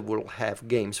that we'll have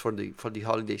games for the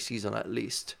holiday season at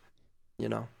least.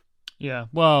 Yeah.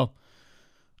 Well,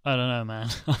 I don't know, man.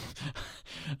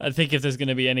 I think if there's going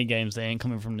to be any games, they ain't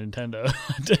coming from Nintendo.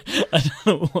 I don't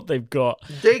know what they've got.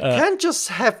 They can't just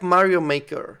have Mario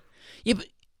Maker. Yeah, but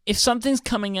if something's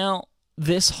coming out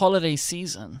this holiday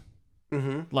season,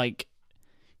 like,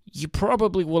 you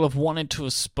probably will have wanted to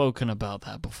have spoken about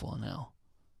that before now.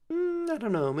 I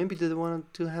don't know. Maybe they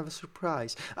wanted to have a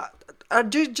surprise. Are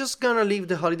they just going to leave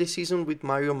the holiday season with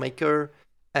Mario Maker?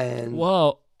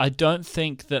 Well, I don't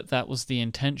think that was the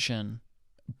intention.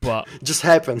 but just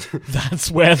happened. that's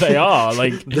where they are.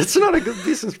 Like, That's not a good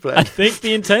business plan. I think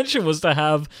the intention was to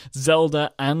have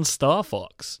Zelda and Star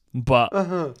Fox, but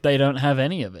they don't have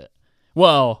any of it.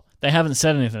 Well, they haven't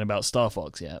said anything about Star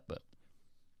Fox yet, but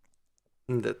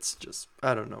That's just,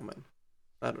 I don't know, man.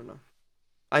 I don't know.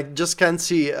 I just can't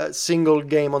see a single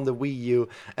game on the Wii U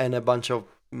and a bunch of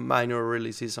minor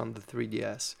releases on the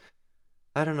 3DS.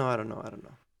 I don't know.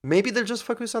 Maybe they'll just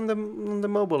focus on the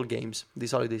mobile games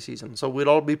this holiday season. So we'll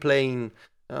all be playing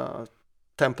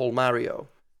Temple Mario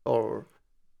or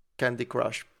Candy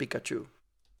Crush Pikachu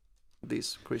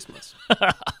this Christmas.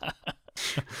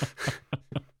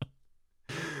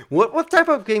 What type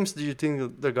of games do you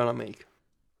think they're gonna make?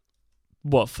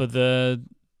 what, for the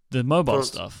mobile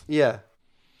stuff? Yeah.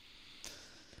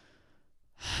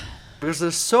 Because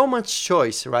there's so much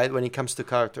choice, right, when it comes to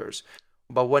characters.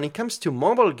 But when it comes to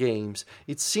mobile games,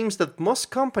 it seems that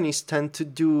most companies tend to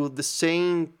do the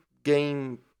same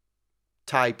game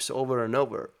types over and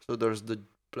over. So there's the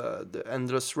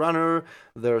Endless Runner,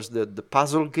 there's the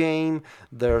puzzle game,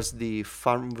 there's the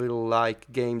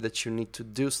Farmville-like game that you need to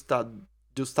do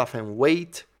stuff and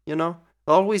wait, you know?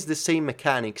 Always the same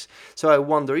mechanics. So I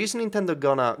wonder, is Nintendo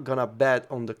gonna bet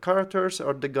on the characters,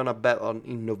 or they gonna bet on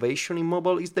innovation in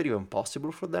mobile? Is that even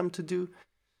possible for them to do?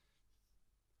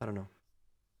 I don't know.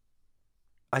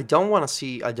 I don't want to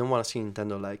see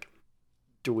Nintendo like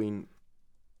doing,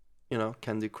 you know,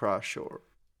 Candy Crush or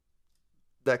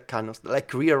that kind of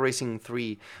like Real Racing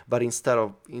 3, but instead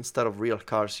of real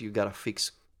cars, you gotta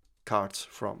fix carts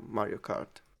from Mario Kart.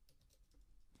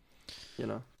 You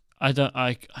know.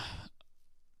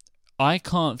 I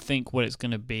can't think what it's going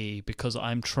to be because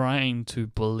I'm trying to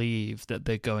believe that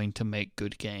they're going to make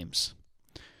good games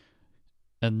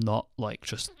and not like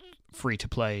just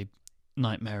free-to-play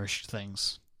nightmarish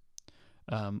things.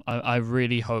 I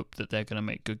really hope that they're going to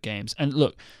make good games. And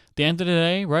look, at the end of the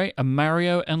day, right, a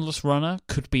Mario Endless Runner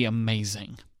could be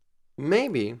amazing.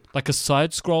 Maybe. Like a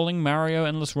side-scrolling Mario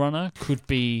Endless Runner could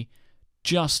be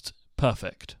just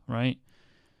perfect, right?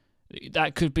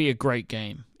 That could be a great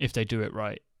game if they do it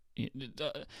right.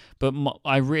 But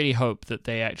I really hope that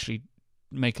they actually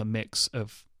make a mix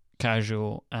of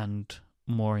casual and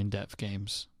more in-depth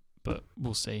games. But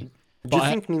we'll see. Do you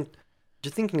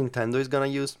think Nintendo is gonna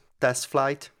use Test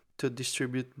Flight to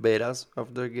distribute betas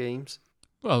of their games?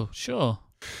 Well, sure.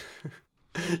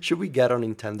 Should we get on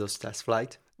Nintendo's Test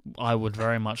Flight? I would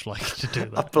very much like to do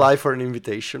that. Apply for an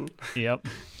invitation. Yep.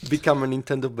 Become a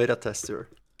Nintendo beta tester.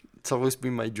 It's always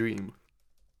been my dream.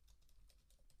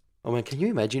 Oh man, can you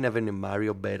imagine having a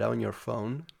Mario beta on your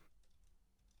phone?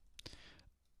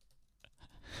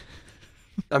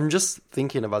 I'm just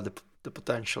thinking about the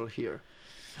potential here.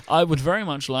 I would very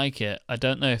much like it. I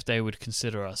don't know if they would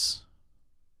consider us.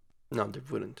 No, they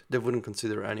wouldn't. They wouldn't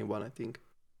consider anyone, I think.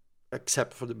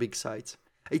 Except for the big sites.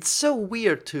 It's so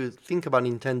weird to think about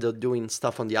Nintendo doing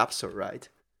stuff on the App Store, right?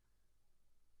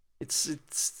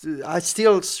 I'm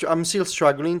still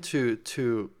struggling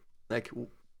to like,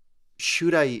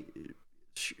 should I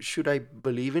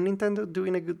believe in Nintendo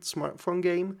doing a good smartphone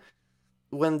game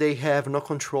when they have no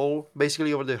control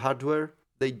basically over the hardware?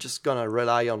 They just gonna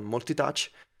rely on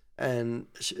multi-touch, and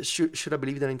should I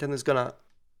believe that Nintendo is gonna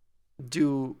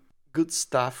do good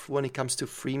stuff when it comes to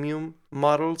freemium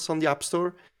models on the App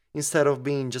Store instead of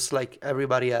being just like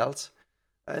everybody else?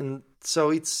 And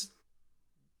so it's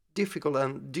difficult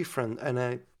and different,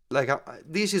 and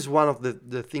this is one of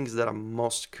the things that I'm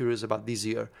most curious about this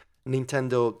year.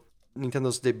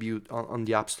 Nintendo's debut on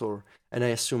the App Store, and I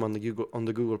assume on the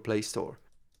Google Play Store.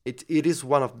 It is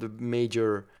one of the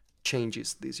major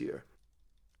changes this year.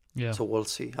 Yeah. So we'll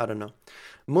see. I don't know.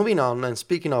 Moving on, and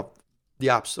speaking of the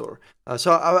App Store,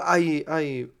 so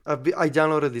I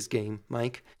downloaded this game,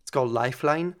 Mike. It's called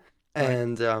Lifeline,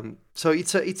 and so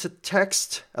it's a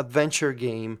text adventure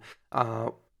game,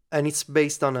 and it's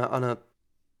based on a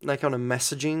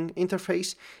messaging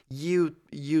interface. You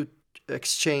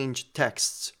exchange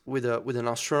texts with an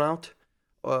astronaut.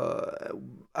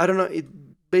 I don't know.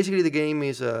 Basically the game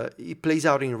is it plays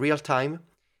out in real time,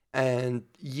 and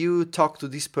you talk to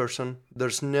this person.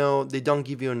 They don't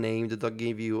give you a name, they don't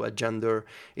give you a gender.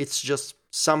 It's just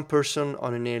some person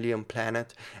on an alien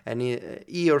planet, and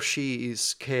he or she is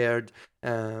scared,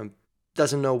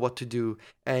 doesn't know what to do,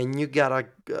 and you gotta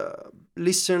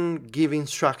listen, give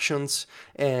instructions,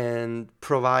 and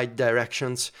provide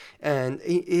directions. And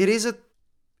it is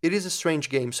a strange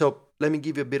game. So let me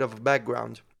give you a bit of a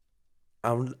background.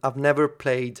 I've never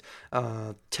played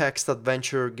text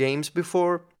adventure games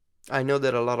before. I know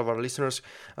that a lot of our listeners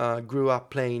grew up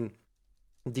playing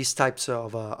these types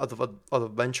of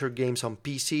adventure games on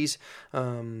PCs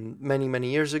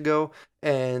many years ago,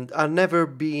 and I've never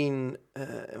been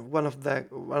one of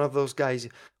those guys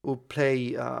who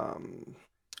play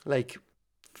like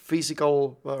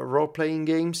physical role playing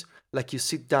games. Like you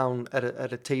sit down at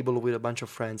a table with a bunch of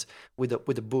friends with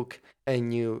a book,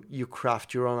 and you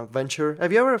craft your own adventure.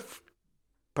 Have you ever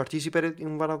participated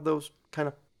in one of those kind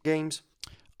of games?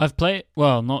 I've played,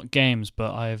 well, not games,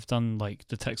 but I've done like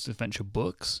the text adventure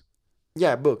books.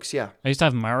 Yeah, books. Yeah, I used to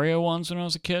have Mario ones when I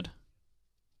was a kid.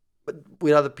 but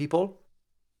with other people.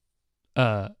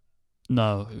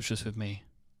 No, it was just with me.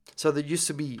 So there used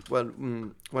to be, well,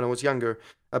 when I was younger,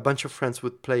 a bunch of friends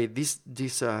would play this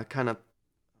kind of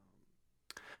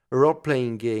role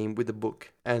playing game with a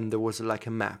book, and there was like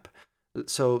a map.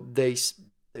 So they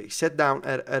sat down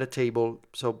at a table,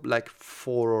 so like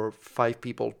 4 or 5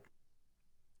 people,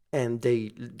 and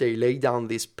they lay down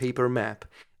this paper map,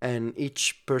 and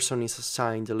each person is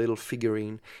assigned a little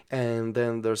figurine, and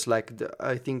then there's like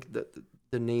I think that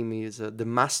the name is the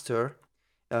master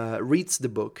reads the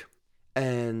book,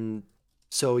 and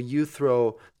so you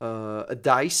throw a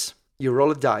dice, you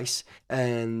roll a dice,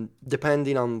 and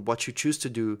depending on what you choose to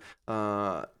do,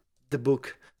 the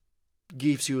book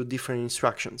gives you different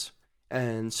instructions.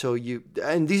 And so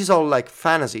and this is all like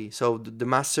fantasy. So the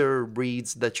master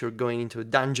reads that you're going into a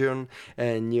dungeon,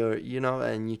 and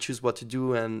and you choose what to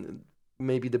do, and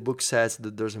maybe the book says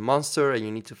that there's a monster and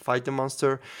you need to fight the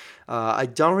monster. I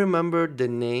don't remember the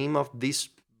name of this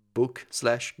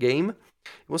book/game.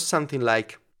 It was something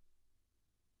like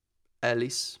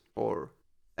Alice or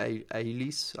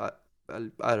Alice.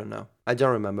 I don't know. I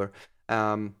don't remember.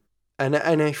 And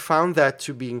I found that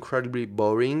to be incredibly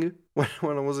boring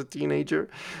when I was a teenager.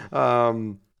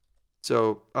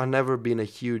 So I've never been a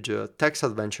huge text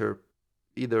adventure,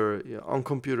 either on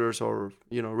computers or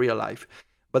real life.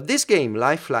 But this game,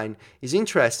 Lifeline, is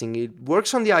interesting. It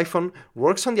works on the iPhone,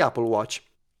 works on the Apple Watch,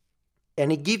 and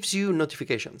it gives you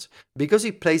notifications because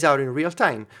it plays out in real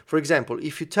time. For example,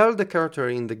 if you tell the character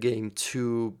in the game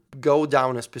to go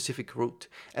down a specific route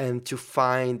and to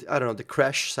find, I don't know, the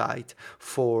crash site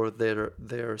for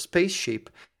their spaceship,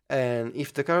 and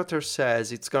if the character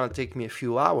says it's gonna take me a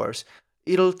few hours,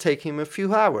 it'll take him a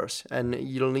few hours, and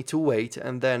you'll need to wait,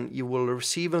 and then you will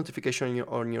receive a notification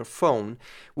on your phone,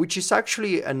 which is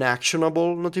actually an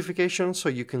actionable notification, so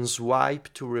you can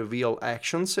swipe to reveal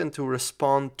actions and to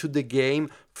respond to the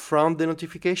game from the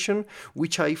notification,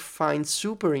 which I find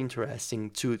super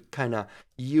interesting, to kind of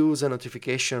use a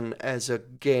notification as a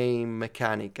game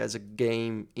mechanic, as a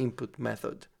game input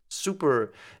method.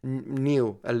 Super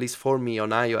new, at least for me, on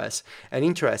iOS, and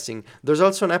interesting. There's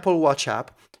also an Apple Watch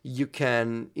app. You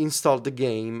can install the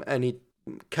game, and it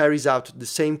carries out the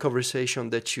same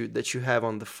conversation that you have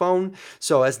on the phone.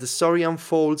 So as the story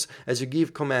unfolds, as you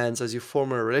give commands, as you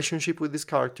form a relationship with this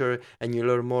character, and you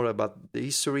learn more about the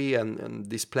history and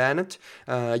this planet,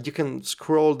 you can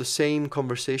scroll the same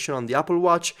conversation on the Apple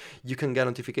Watch. You can get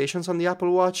notifications on the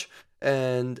Apple Watch,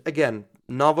 and again,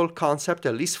 novel concept,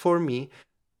 at least for me.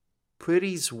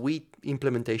 Pretty sweet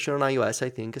implementation on iOS,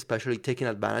 I think, especially taking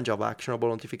advantage of actionable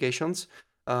notifications.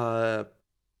 I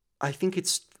think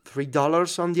it's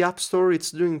 $3 on the App Store. It's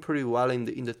doing pretty well in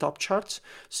the top charts.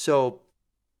 So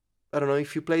I don't know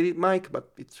if you played it, Mike,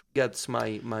 but it gets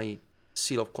my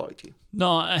seal of quality.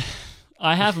 No,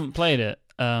 I haven't played it.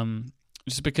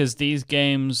 Just because these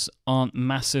games aren't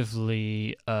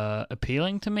massively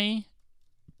appealing to me,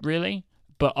 really.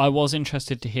 But I was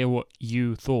interested to hear what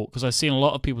you thought, because I've seen a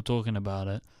lot of people talking about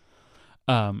it.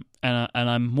 And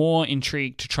I'm more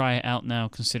intrigued to try it out now,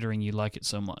 considering you like it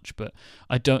so much. But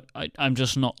I'm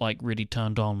just not like really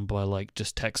turned on by like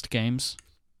just text games.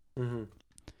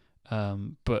 Mm-hmm.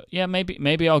 But yeah,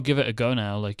 maybe I'll give it a go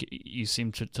now. Like, you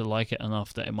seem to like it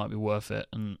enough that it might be worth it.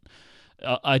 And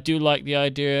I do like the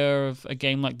idea of a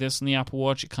game like this on the Apple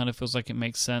Watch. It kind of feels like it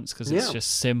makes sense because it's just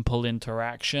simple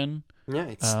interaction. Yeah,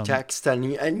 it's text,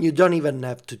 and you don't even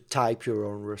have to type your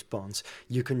own response.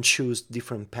 You can choose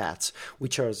different paths,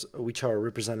 which are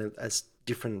represented as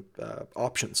different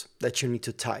options that you need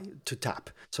to tap.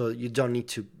 So you don't need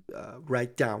to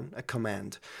write down a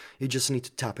command. You just need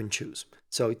to tap and choose.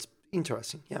 So it's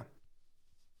interesting, yeah.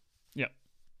 Yeah.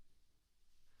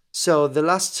 So the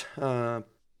last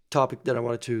topic that I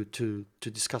wanted to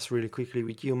discuss really quickly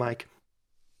with you, Mike.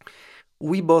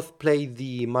 We both played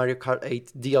the Mario Kart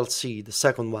 8 DLC, the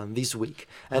second one, this week,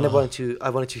 and I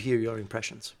wanted to hear your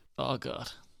impressions. Oh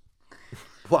God!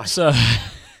 Why? So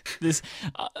this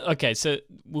okay. So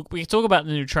we can talk about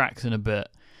the new tracks in a bit,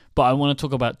 but I want to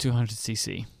talk about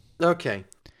 200cc. Okay,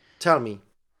 tell me.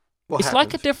 It's happened?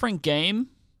 Like a different game.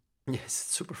 Yes, it's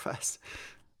super fast.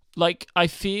 like I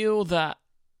feel that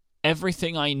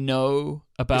everything I know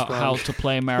about how to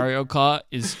play Mario Kart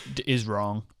is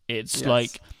wrong. It's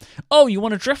like, oh, you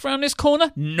want to drift around this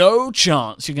corner? No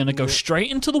chance. You're going to go straight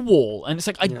into the wall. And it's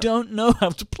like, I don't know how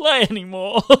to play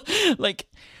anymore. Like,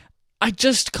 I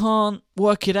just can't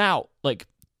work it out. Like,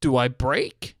 do I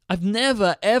brake? I've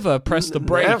never, ever pressed the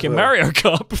brake in Mario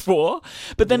Kart before.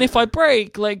 But then if I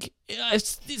brake, like, it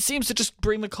seems to just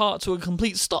bring the kart to a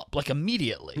complete stop, like,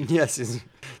 immediately. Yes,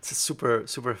 it's a super,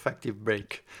 super effective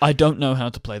brake. I don't know how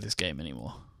to play this game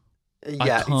anymore.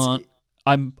 Yeah, I can't.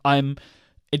 I'm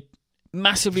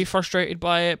massively frustrated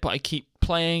by it, but I keep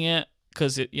playing it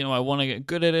because I want to get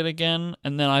good at it again.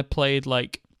 And then I played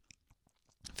like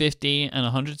 50 and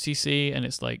 100cc, and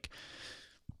it's like,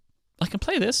 I can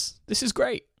play this. This is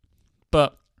great,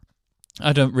 but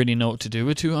I don't really know what to do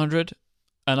with 200.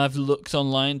 And I've looked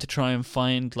online to try and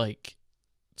find like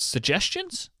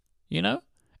suggestions,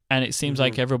 and it seems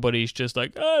like everybody's just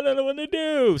like, oh, I don't know what to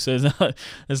do. So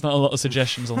there's not a lot of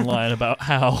suggestions online about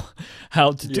how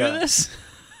to do this.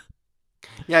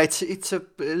 Yeah, it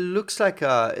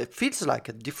feels like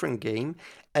a different game,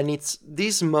 and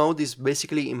this mode is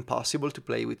basically impossible to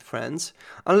play with friends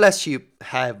unless you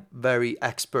have very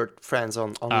expert friends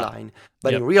online.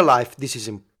 But in real life, this is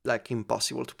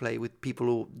impossible to play with people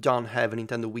who don't have a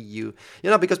Nintendo Wii U.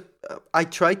 Because I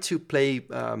tried to play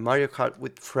Mario Kart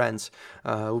with friends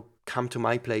who come to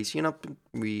my place.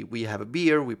 We have a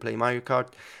beer, we play Mario Kart,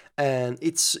 and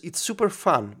it's super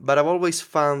fun. But I've always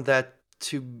found that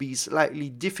to be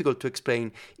slightly difficult to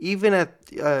explain, even at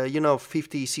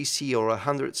 50cc or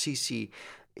 100cc.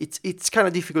 It's kind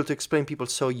of difficult to explain people.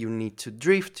 So you need to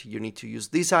drift, you need to use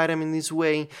this item in this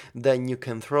way, then you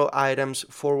can throw items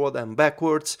forward and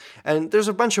backwards, and there's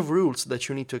a bunch of rules that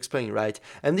you need to explain, right?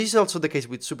 And this is also the case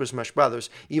with Super Smash Brothers,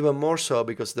 even more so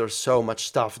because there's so much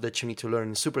stuff that you need to learn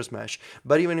in Super Smash.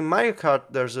 But even in Mario Kart,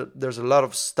 there's a lot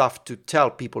of stuff to tell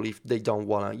people if they don't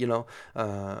wanna,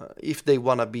 if they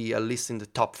wanna be at least in the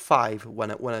top 5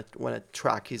 when a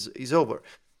track is over.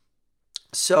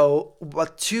 So,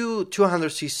 but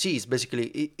 200cc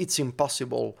basically, it's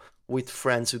impossible with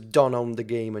friends who don't own the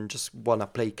game and just wanna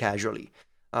play casually.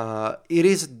 It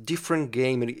is a different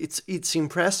game. It's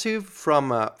impressive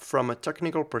from a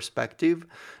technical perspective.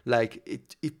 Like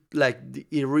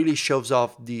it really shows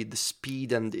off the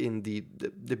speed and in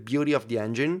the beauty of the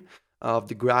engine, of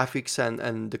the graphics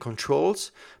and the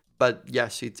controls. But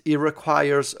yes, it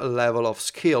requires a level of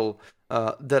skill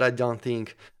that I don't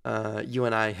think you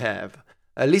and I have.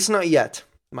 At least not yet,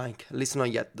 Mike. At least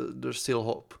not yet. There's still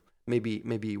hope.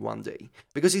 Maybe one day.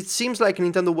 Because it seems like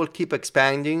Nintendo will keep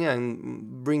expanding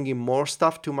and bringing more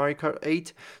stuff to Mario Kart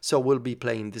 8. So we'll be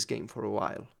playing this game for a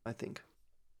while, I think.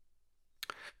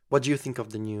 What do you think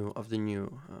of the new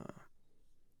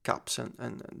cups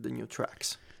and the new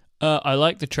tracks? I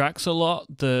like the tracks a lot.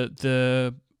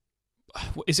 The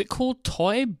is it called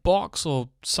Toy Box or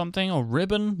something, or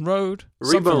Ribbon Road?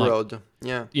 Ribbon Road,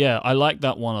 yeah. Yeah, I like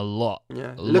that one a lot.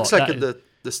 Yeah, it looks like the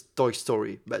Toy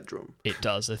Story bedroom. It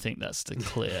does. I think that's the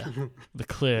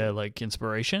clear like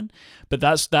inspiration. But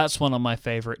that's one of my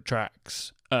favorite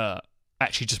tracks.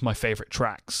 Actually, just my favorite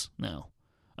tracks now.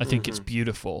 I think it's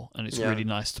beautiful and it's really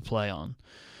nice to play on.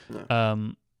 Yeah.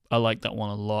 I like that one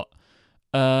a lot.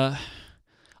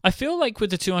 I feel like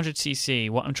with the 200cc,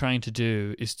 what I'm trying to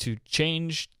do is to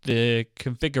change the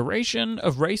configuration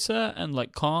of racer and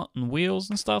like kart and wheels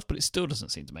and stuff, but it still doesn't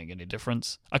seem to make any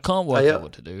difference. I can't work out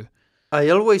what to do. I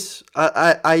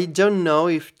don't know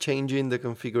if changing the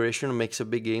configuration makes a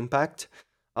big impact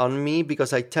on me,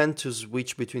 because I tend to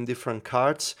switch between different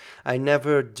karts. I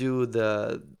never do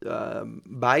the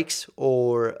bikes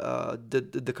or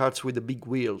the karts with the big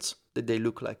wheels that they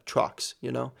look like trucks,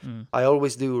 I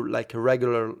always do like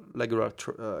regular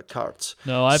karts.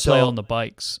 No, I play on the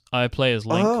bikes. I play as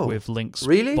Link with Link's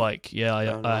bike.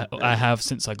 Yeah, I have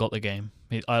since I got the game.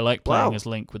 I like playing as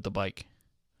Link with the bike.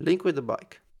 Link with the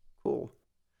bike. Cool.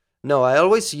 No, I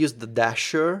always use the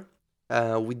Dasher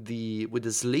with the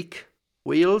slick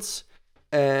wheels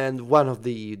and one of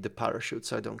the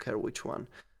parachutes. I don't care which one.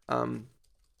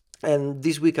 And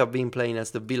this week I've been playing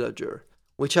as the Villager,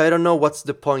 which I don't know what's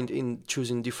the point in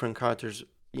choosing different characters,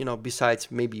 besides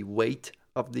maybe weight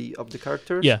of the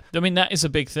characters. Yeah, I mean that is a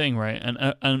big thing, right?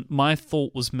 And my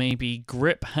thought was maybe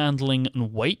grip, handling,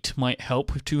 and weight might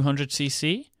help with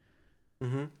 200cc.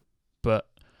 Mm-hmm. But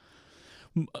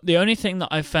the only thing that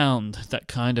I found that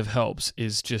kind of helps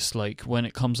is just like when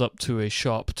it comes up to a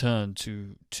sharp turn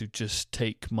to just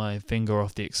take my finger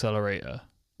off the accelerator.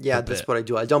 Yeah, that's what I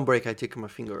do. I don't brake. I take my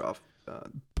finger off.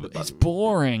 But it's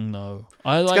boring though.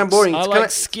 I like boring. I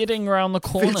like skidding around the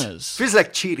corners. Feels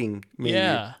like cheating. Maybe.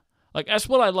 Yeah, Like, that's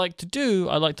what I like to do.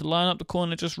 I like to line up the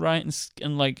corner just right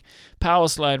and like power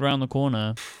slide around the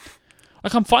corner.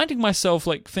 Like, I'm finding myself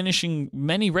like finishing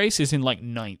many races in like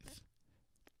 9th.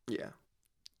 Yeah.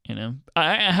 You know,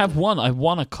 I have won. I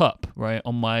won a cup, right,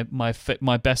 on my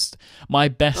best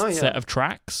set of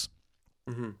tracks.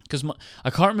 Because I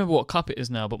can't remember what cup it is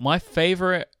now, but my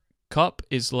favorite cup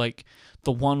is like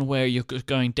the one where you're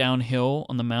going downhill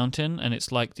on the mountain, and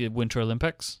it's like the Winter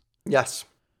Olympics. Yes.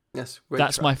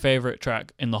 That's my favorite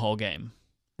track in the whole game.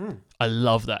 I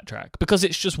love that track because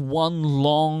it's just one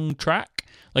long track.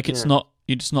 Like, it's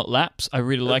not laps. I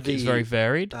really like it. It's very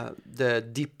varied. The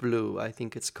Deep Blue, I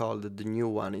think it's called, the new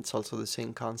one. It's also the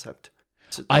same concept.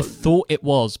 I thought it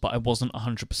was, but I wasn't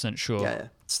 100% sure. Yeah,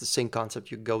 it's the same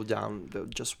concept. You go down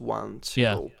just one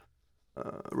single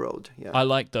road. Yeah, I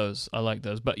like those.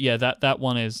 But yeah, that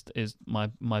one is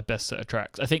my best set of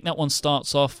tracks. I think that one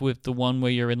starts off with the one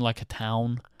where you're in like a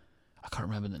town. I can't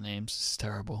remember the names. It's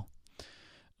terrible.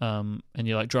 And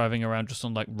you're like driving around just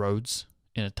on like roads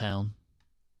in a town.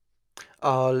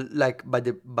 Like by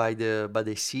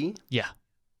the sea. Yeah.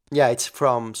 Yeah, it's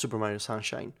from Super Mario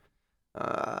Sunshine.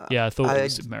 I thought it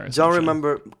was Super Mario Sunshine. Sunshine. Don't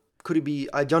remember. Could it be?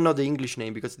 I don't know the English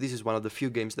name because this is one of the few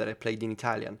games that I played in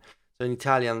Italian. So in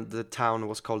Italian, the town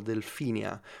was called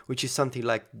Delfinia, which is something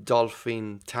like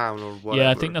Dolphin Town or whatever.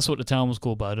 Yeah, I think that's what the town was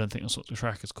called, but I don't think that's what the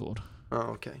track is called.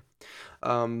 Oh, okay.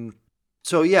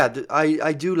 So yeah,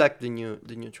 I do like the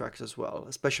new tracks as well,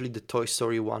 especially the Toy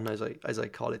Story one, as I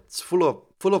call it. It's full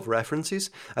of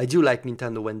references. I do like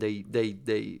Nintendo when they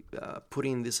put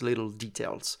in these little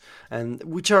details, and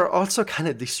which are also kind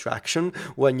of distraction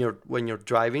when you're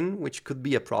driving, which could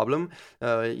be a problem.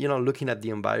 Looking at the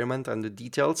environment and the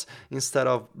details instead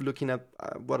of looking at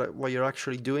what you're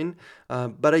actually doing.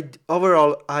 But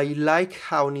overall, I like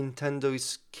how Nintendo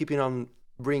is keeping on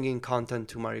bringing content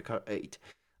to Mario Kart 8.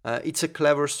 It's a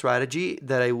clever strategy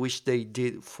that I wish they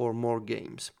did for more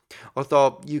games.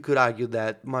 Although you could argue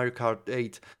that Mario Kart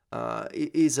 8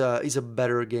 is a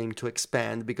better game to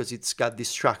expand because it's got this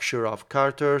structure of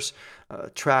characters,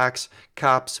 tracks,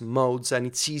 cups, modes, and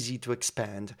it's easy to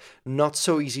expand. Not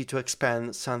so easy to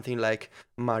expand something like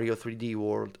Mario 3D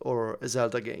World or a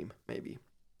Zelda game, maybe.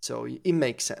 So it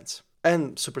makes sense.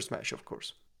 And Super Smash, of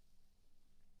course.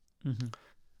 Mm-hmm.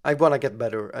 I want to get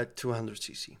better at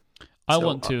 200cc. I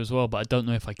want to as well, but I don't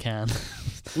know if I can.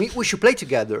 We should play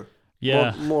together.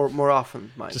 Yeah. More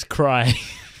often, Mike. Just cry.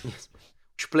 Yes. We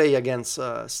should play against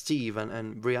Steve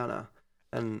and Brianna,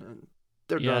 and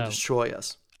they're gonna destroy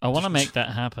us. I want to make that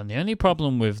happen. The only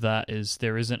problem with that is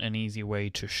there isn't an easy way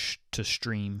to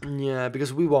stream. Yeah,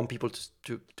 because we want people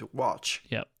to watch.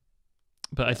 Yep.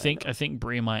 But I think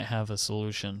Brie might have a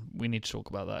solution. We need to talk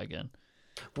about that again.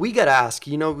 We gotta ask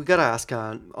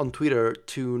on Twitter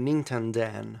to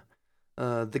Nintendan.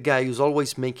 The guy who's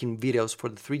always making videos for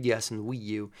the 3DS and Wii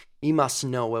U, he must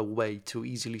know a way to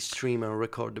easily stream and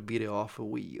record the video off a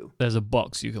Wii U. There's a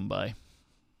box you can buy.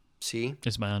 See?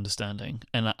 Is my understanding.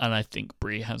 And I think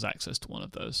Brie has access to one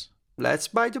of those. Let's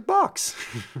buy the box.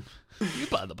 You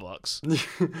buy the box.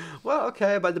 Well,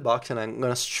 okay, I buy the box and I'm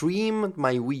going to stream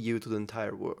my Wii U to the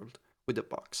entire world with the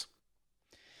box.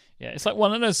 Yeah, it's like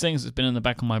one of those things that's been in the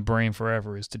back of my brain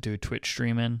forever is to do Twitch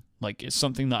streaming. Like, it's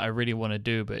something that I really want to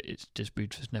do, but we've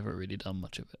just never really done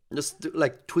much of it. Just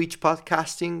like Twitch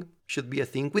podcasting should be a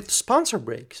thing with sponsor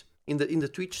breaks in the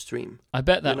Twitch stream. I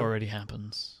bet that already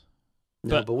happens.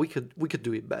 No, but we could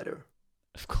do it better.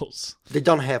 Of course. They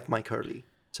don't have Mike Hurley,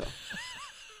 so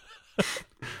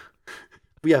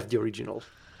we have the original.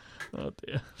 Oh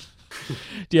dear.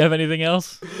 Do you have anything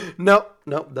else? No,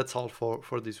 that's all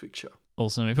for this week's show.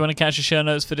 Awesome. If you want to catch the show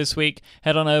notes for this week,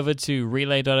 head on over to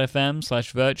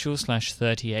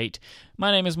relay.fm/virtual/38.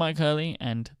 My name is Mike Hurley,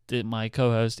 and my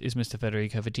co-host is Mr.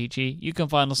 Federico Vitici. You can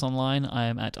find us online. I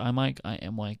am at imike,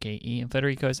 IMYKE, and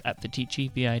Federico is at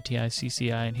Vitici,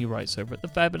 VITICCI, and he writes over at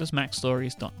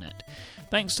thefabulousmacstories.net.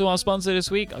 Thanks to our sponsor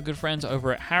this week, our good friends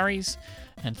over at Harry's,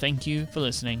 and thank you for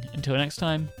listening. Until next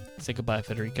time, say goodbye,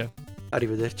 Federico.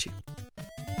 Arrivederci.